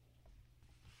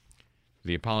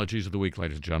 The apologies of the week,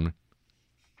 ladies and gentlemen.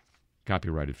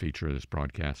 Copyrighted feature of this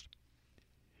broadcast.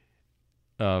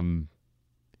 You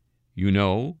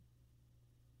know,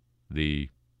 the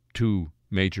two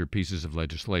major pieces of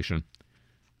legislation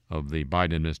of the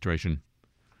Biden administration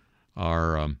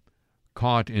are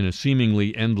caught in a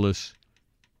seemingly endless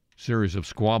series of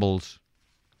squabbles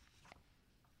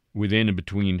within and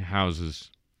between houses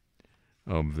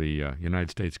of the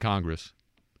United States Congress.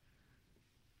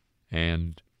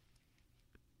 And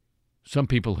some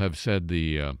people have said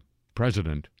the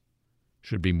president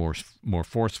should be more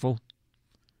forceful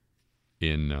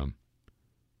in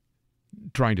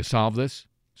trying to solve this,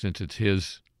 since it's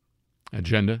his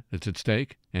agenda that's at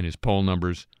stake and his poll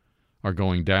numbers are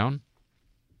going down.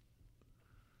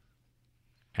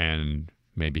 And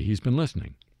maybe he's been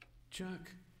listening.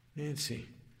 Chuck, Nancy,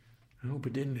 I hope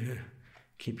it didn't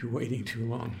keep you waiting too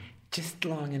long. Just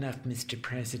long enough, Mr.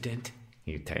 President.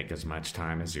 You take as much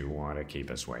time as you want to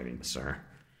keep us waiting, sir.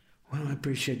 Well, I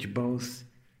appreciate you both.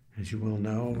 As you well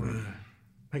know,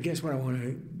 I guess what I want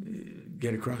to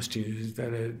get across to you is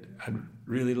that I'd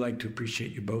really like to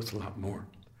appreciate you both a lot more.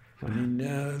 I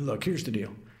mean, look, here's the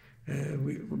deal.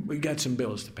 We got some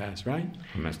bills to pass, right?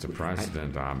 Mr.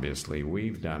 President, obviously,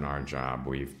 we've done our job.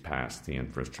 We've passed the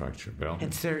infrastructure bill.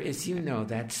 And, sir, as you know,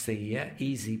 that's the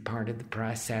easy part of the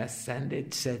process. And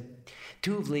it's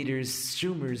two of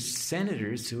Schumer's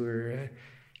senators who are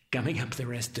gumming up the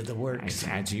rest of the work.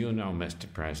 As you know,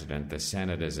 Mr. President, the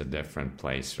Senate is a different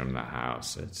place from the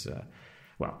House. It's,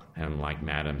 and like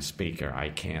Madam Speaker, I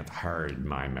can't herd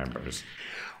my members.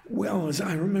 Well, as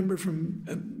I remember from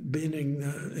being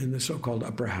in the so-called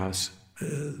upper house,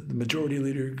 the majority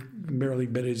leader barely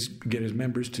get his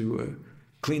members to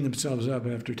clean themselves up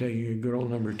after taking a good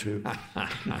old number two.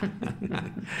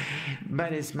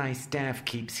 But as my staff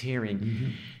keeps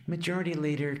hearing, majority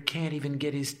leader can't even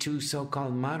get his two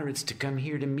so-called moderates to come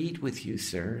here to meet with you,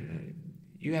 sir.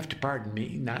 You have to pardon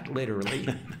me, not literally,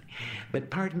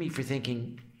 but pardon me for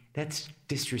thinking that's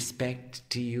disrespect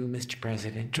to you, Mr.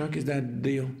 President. Chuck, is that a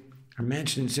deal? Are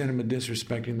Manchin and Sinema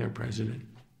disrespecting their president?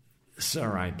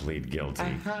 Sir, I plead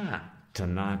guilty to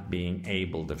not being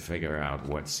able to figure out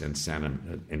what's in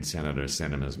Senator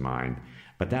Sinema's mind.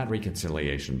 But that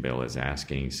reconciliation bill is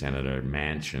asking Senator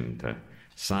Manchin to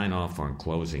sign off on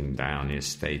closing down his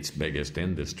state's biggest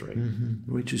industry.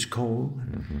 Which is coal.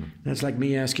 That's like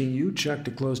me asking you, Chuck,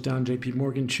 to close down J.P.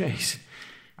 Morgan Chase.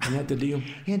 Isn't that the deal?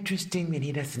 Interesting that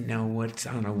he doesn't know what's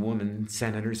on a woman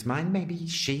senator's mind. Maybe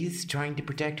she's trying to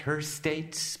protect her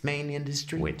state's main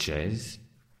industry. Which is?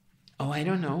 Oh, I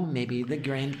don't know. Maybe the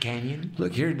Grand Canyon.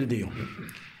 Look, here's the deal.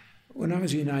 When I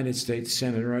was a United States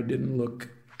Senator, I didn't look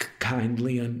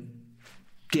kindly on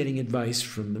getting advice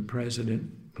from the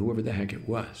president, whoever the heck it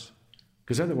was.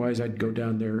 Because otherwise I'd go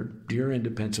down there to your end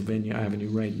of Pennsylvania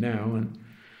Avenue right now and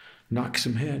knock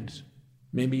some heads.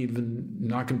 Maybe even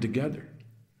knock them together.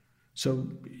 So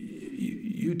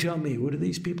you tell me, what do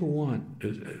these people want?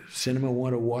 Does Sinema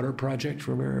want a water project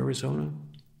from Arizona?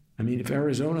 I mean, if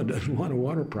Arizona doesn't want a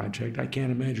water project, I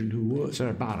can't imagine who would.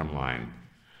 Sir, bottom line,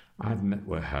 I've met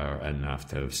with her enough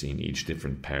to have seen each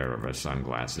different pair of her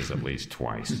sunglasses at least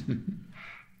twice.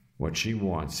 What she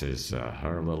wants is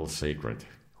her little secret.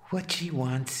 What she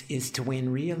wants is to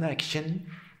win re-election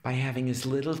by having as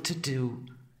little to do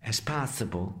as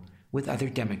possible with other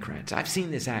Democrats. I've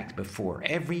seen this act before.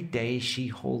 Every day she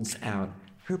holds out,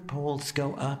 her polls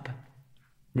go up.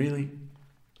 Really?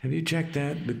 Have you checked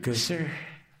that? Because... Sir,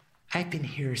 I've been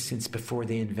here since before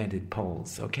they invented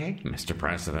polls, okay? Mr.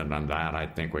 President, on that, I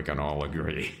think we can all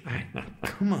agree.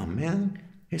 Come on, man.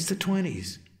 It's the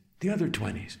 20s. The other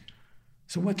 20s.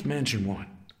 So what's Manchin want?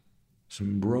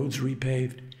 Some roads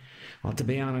repaved? Well, to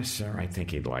be honest, sir, I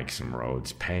think he'd like some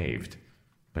roads paved.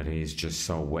 But he's just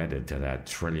so wedded to that $1.5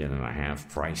 trillion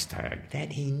price tag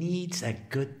that he needs a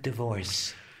good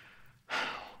divorce.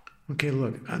 Okay,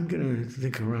 look, I'm going to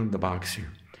think around the box here.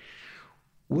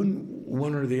 Wouldn't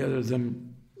one or the other of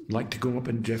them like to go up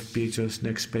on Jeff Bezos'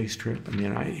 next space trip? I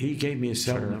mean, he gave me a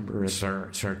cell number.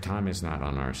 Sir, time is not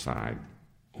on our side.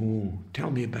 Oh,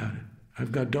 tell me about it.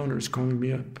 I've got donors calling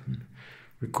me up and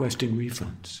requesting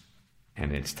refunds.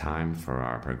 And it's time for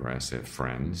our progressive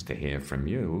friends to hear from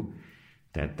you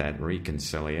that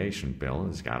reconciliation bill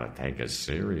has got to take a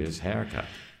serious haircut.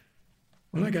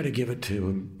 Well, I got to give it to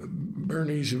him.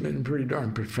 Bernie's been pretty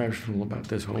darn professional about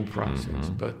this whole process,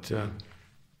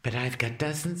 But I've got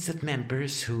dozens of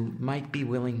members who might be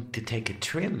willing to take a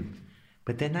trim,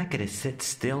 but they're not going to sit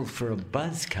still for a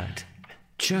buzz cut.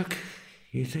 Chuck,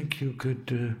 you think you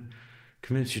could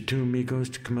convince your two amigos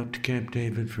to come up to Camp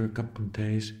David for a couple of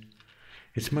days?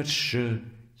 It's much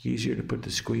easier to put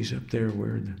the squeeze up there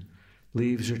where the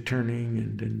leaves are turning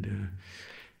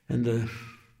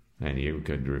And you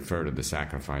could refer to the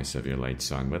sacrifice of your late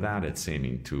son without it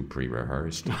seeming too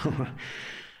pre-rehearsed. I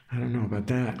don't know about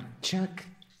that. Chuck,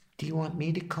 do you want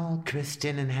me to call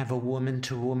Kristen and have a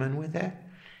woman-to-woman with her?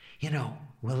 You know,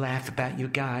 we'll laugh about you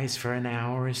guys for an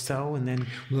hour or so, and then...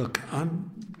 Look, I'm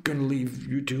going to leave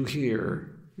you two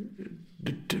here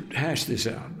to hash this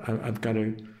out. I've got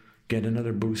to get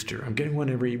another booster. I'm getting one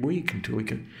every week until we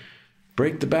can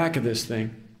break the back of this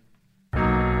thing.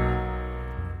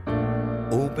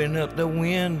 Open up the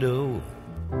window,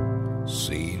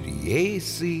 see the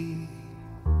AC,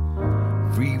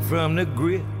 free from the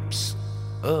grips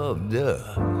of the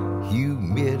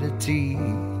humidity.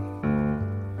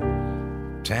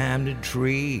 Time to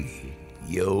trade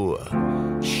your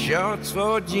shorts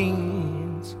for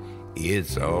jeans.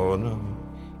 It's autumn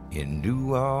in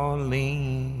New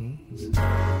Orleans.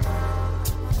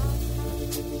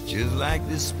 Just like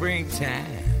the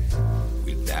springtime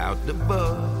without the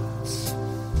bugs.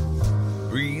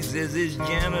 Breezes as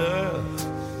gentle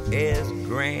as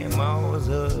grandma's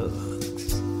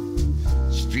hugs.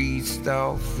 Streets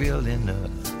start filling up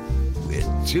with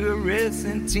tourists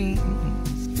and teens.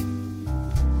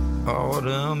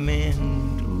 Autumn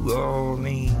in New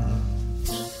Orleans.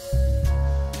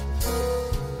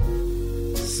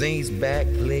 Saints back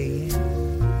playing,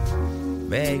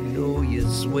 magnolia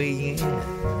swaying,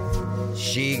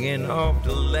 shaking off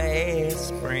the last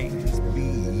spring's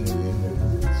beams.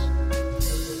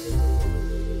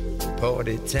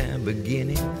 Party time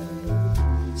beginning,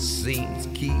 Saints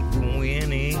keep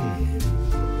winning.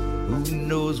 Who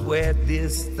knows where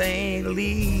this thing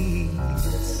leads?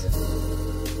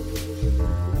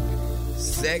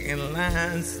 Second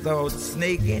line start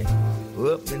snaking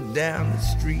up and down the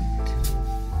street.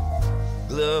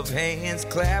 Glove hands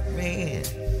clapping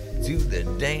to the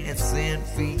dancing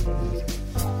feet.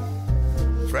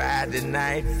 Friday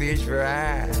night fish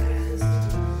fries,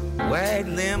 white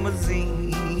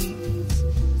limousines.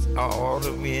 It's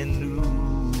autumn in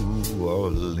New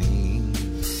Orleans.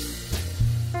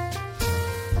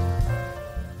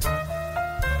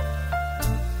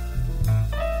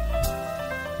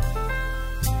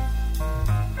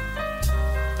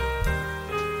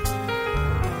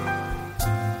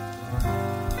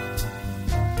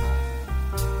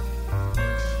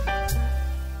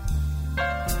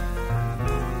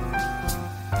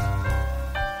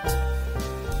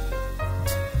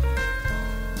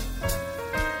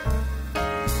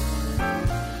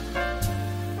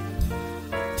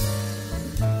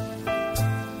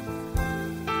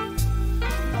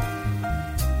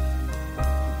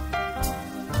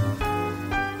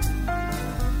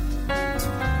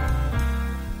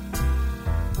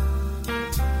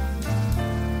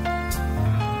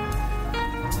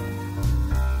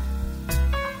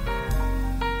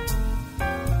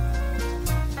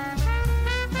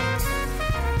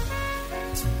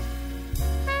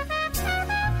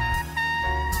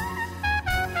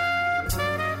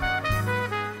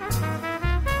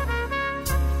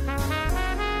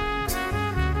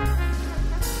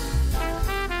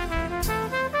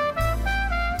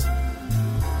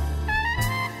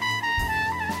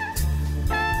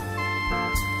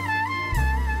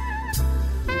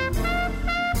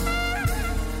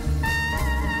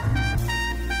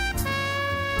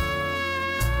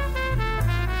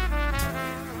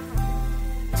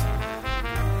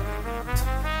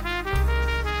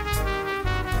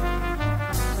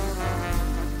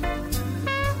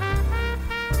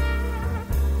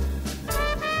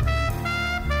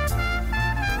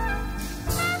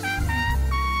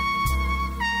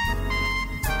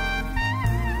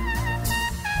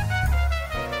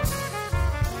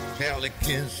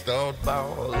 Pelicans start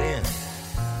bawling,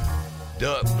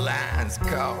 duck blinds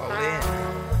calling,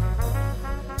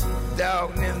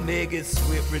 darkness make it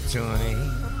swift returning.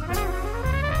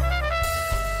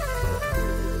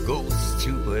 Ghosts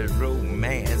to a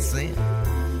romancing,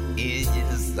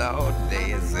 engines start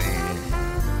dancing.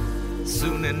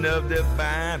 Soon enough the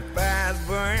fine fires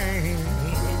burn.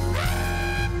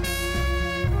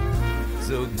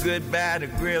 So goodbye to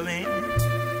grilling.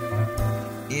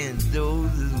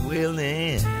 Indoors is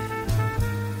willing.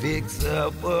 Fix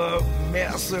up a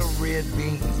mess of red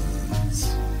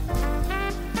beans.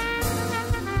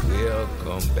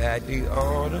 Welcome back the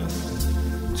autumn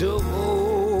to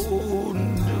old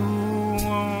New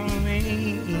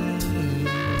Orleans.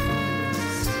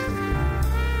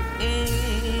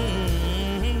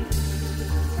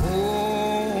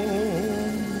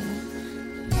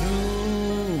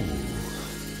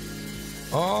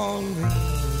 Oh, New Orleans.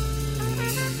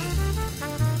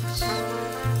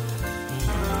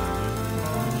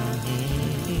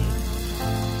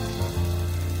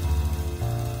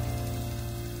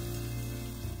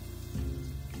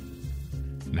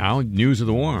 Now, news of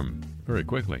the warm, very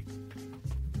quickly.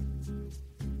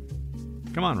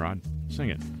 Come on, Rod, sing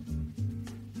it.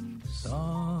 Soft,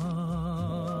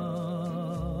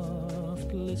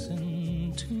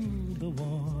 listen to the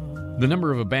warm. The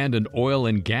number of abandoned oil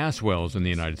and gas wells in the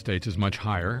United States is much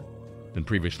higher than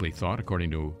previously thought,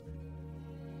 according to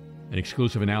an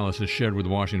exclusive analysis shared with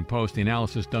the Washington Post. The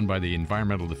analysis done by the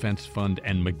Environmental Defense Fund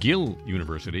and McGill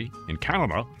University in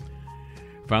Canada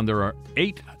found there are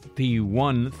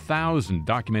 81,000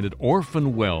 documented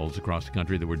orphan wells across the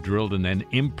country that were drilled and then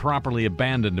improperly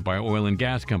abandoned by oil and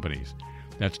gas companies.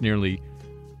 That's nearly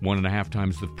 1.5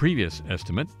 times the previous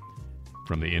estimate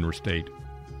from the Interstate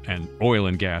and Oil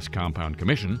and Gas Compound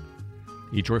Commission.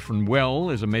 Each orphan well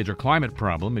is a major climate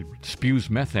problem. It spews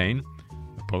methane,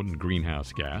 a potent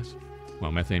greenhouse gas.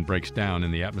 While methane breaks down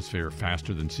in the atmosphere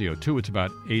faster than CO2, it's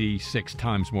about 86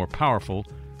 times more powerful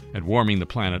at warming the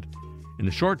planet in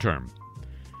the short term.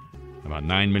 About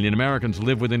 9 million Americans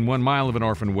live within 1 mile of an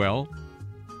orphan well.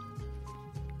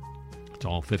 It's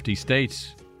all 50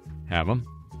 states have them.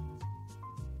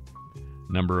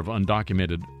 Number of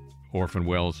undocumented orphan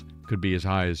wells could be as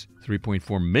high as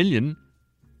 3.4 million.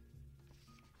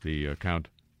 The count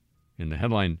in the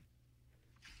headline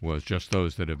was just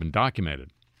those that have been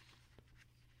documented.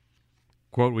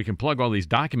 Quote, we can plug all these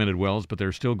documented wells, but there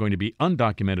are still going to be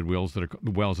undocumented wells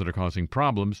that are causing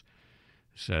problems,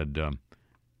 said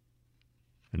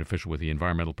an official with the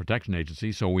Environmental Protection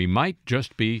Agency. So we might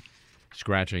just be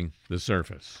scratching the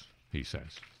surface, he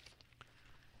says.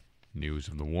 News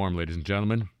of the warm, ladies and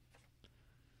gentlemen.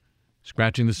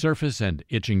 Scratching the surface and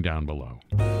itching down below.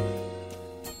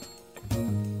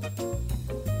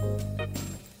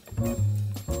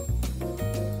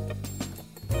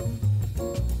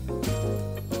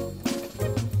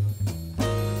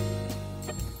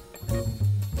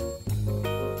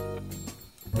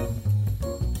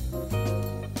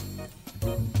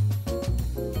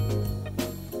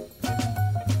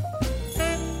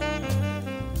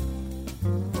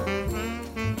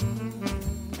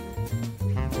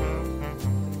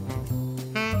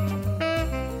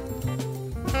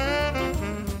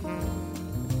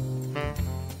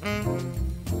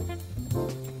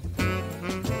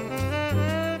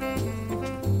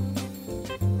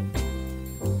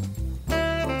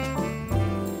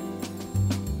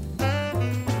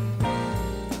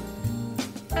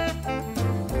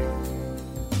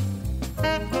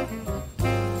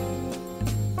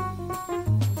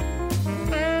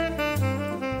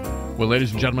 Well,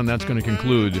 ladies and gentlemen, that's going to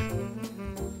conclude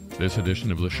this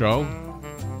edition of the show.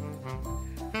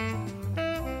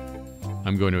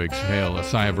 I'm going to exhale a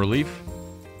sigh of relief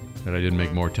that I didn't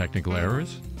make more technical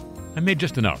errors. I made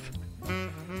just enough.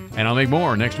 And I'll make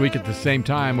more next week at the same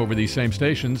time over these same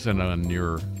stations and on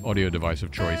your audio device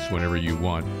of choice whenever you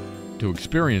want to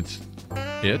experience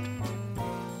it.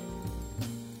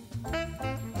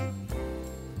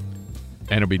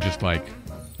 And it'll be just like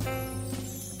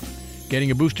getting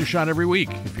a booster shot every week,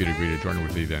 if you'd agree to join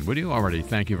with me then. Would you? Already,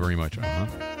 thank you very much.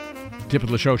 Tip of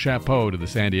the show chapeau to the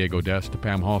San Diego desk, to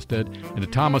Pam Halstead, and to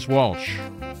Thomas Walsh,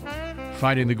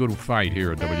 fighting the good fight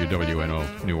here at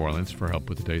WWNO New Orleans for help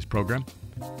with today's program.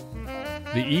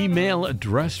 The email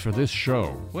address for this show.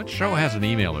 What show has an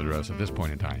email address at this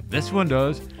point in time? This one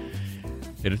does.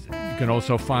 You can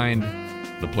also find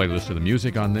the playlist of the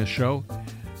music on this show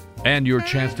and your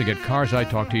chance to get Cars I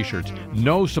Talk t-shirts.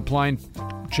 No supply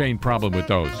chain problem with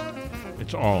those.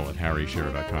 It's all at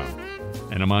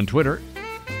harryshearer.com. And I'm on Twitter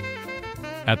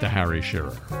at the Harry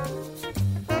Shearer.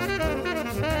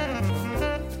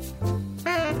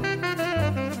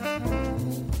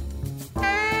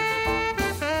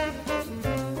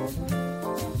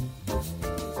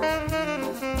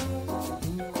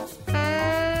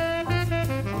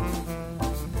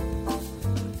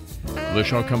 The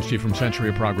show comes to you from Century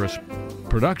of Progress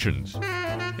Productions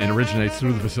and originates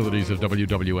through the facilities of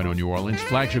WWNO New Orleans,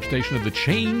 flagship station of the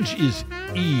Change is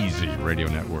Easy radio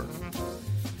network.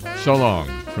 So long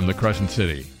from the Crescent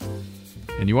City.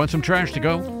 And you want some trash to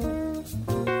go?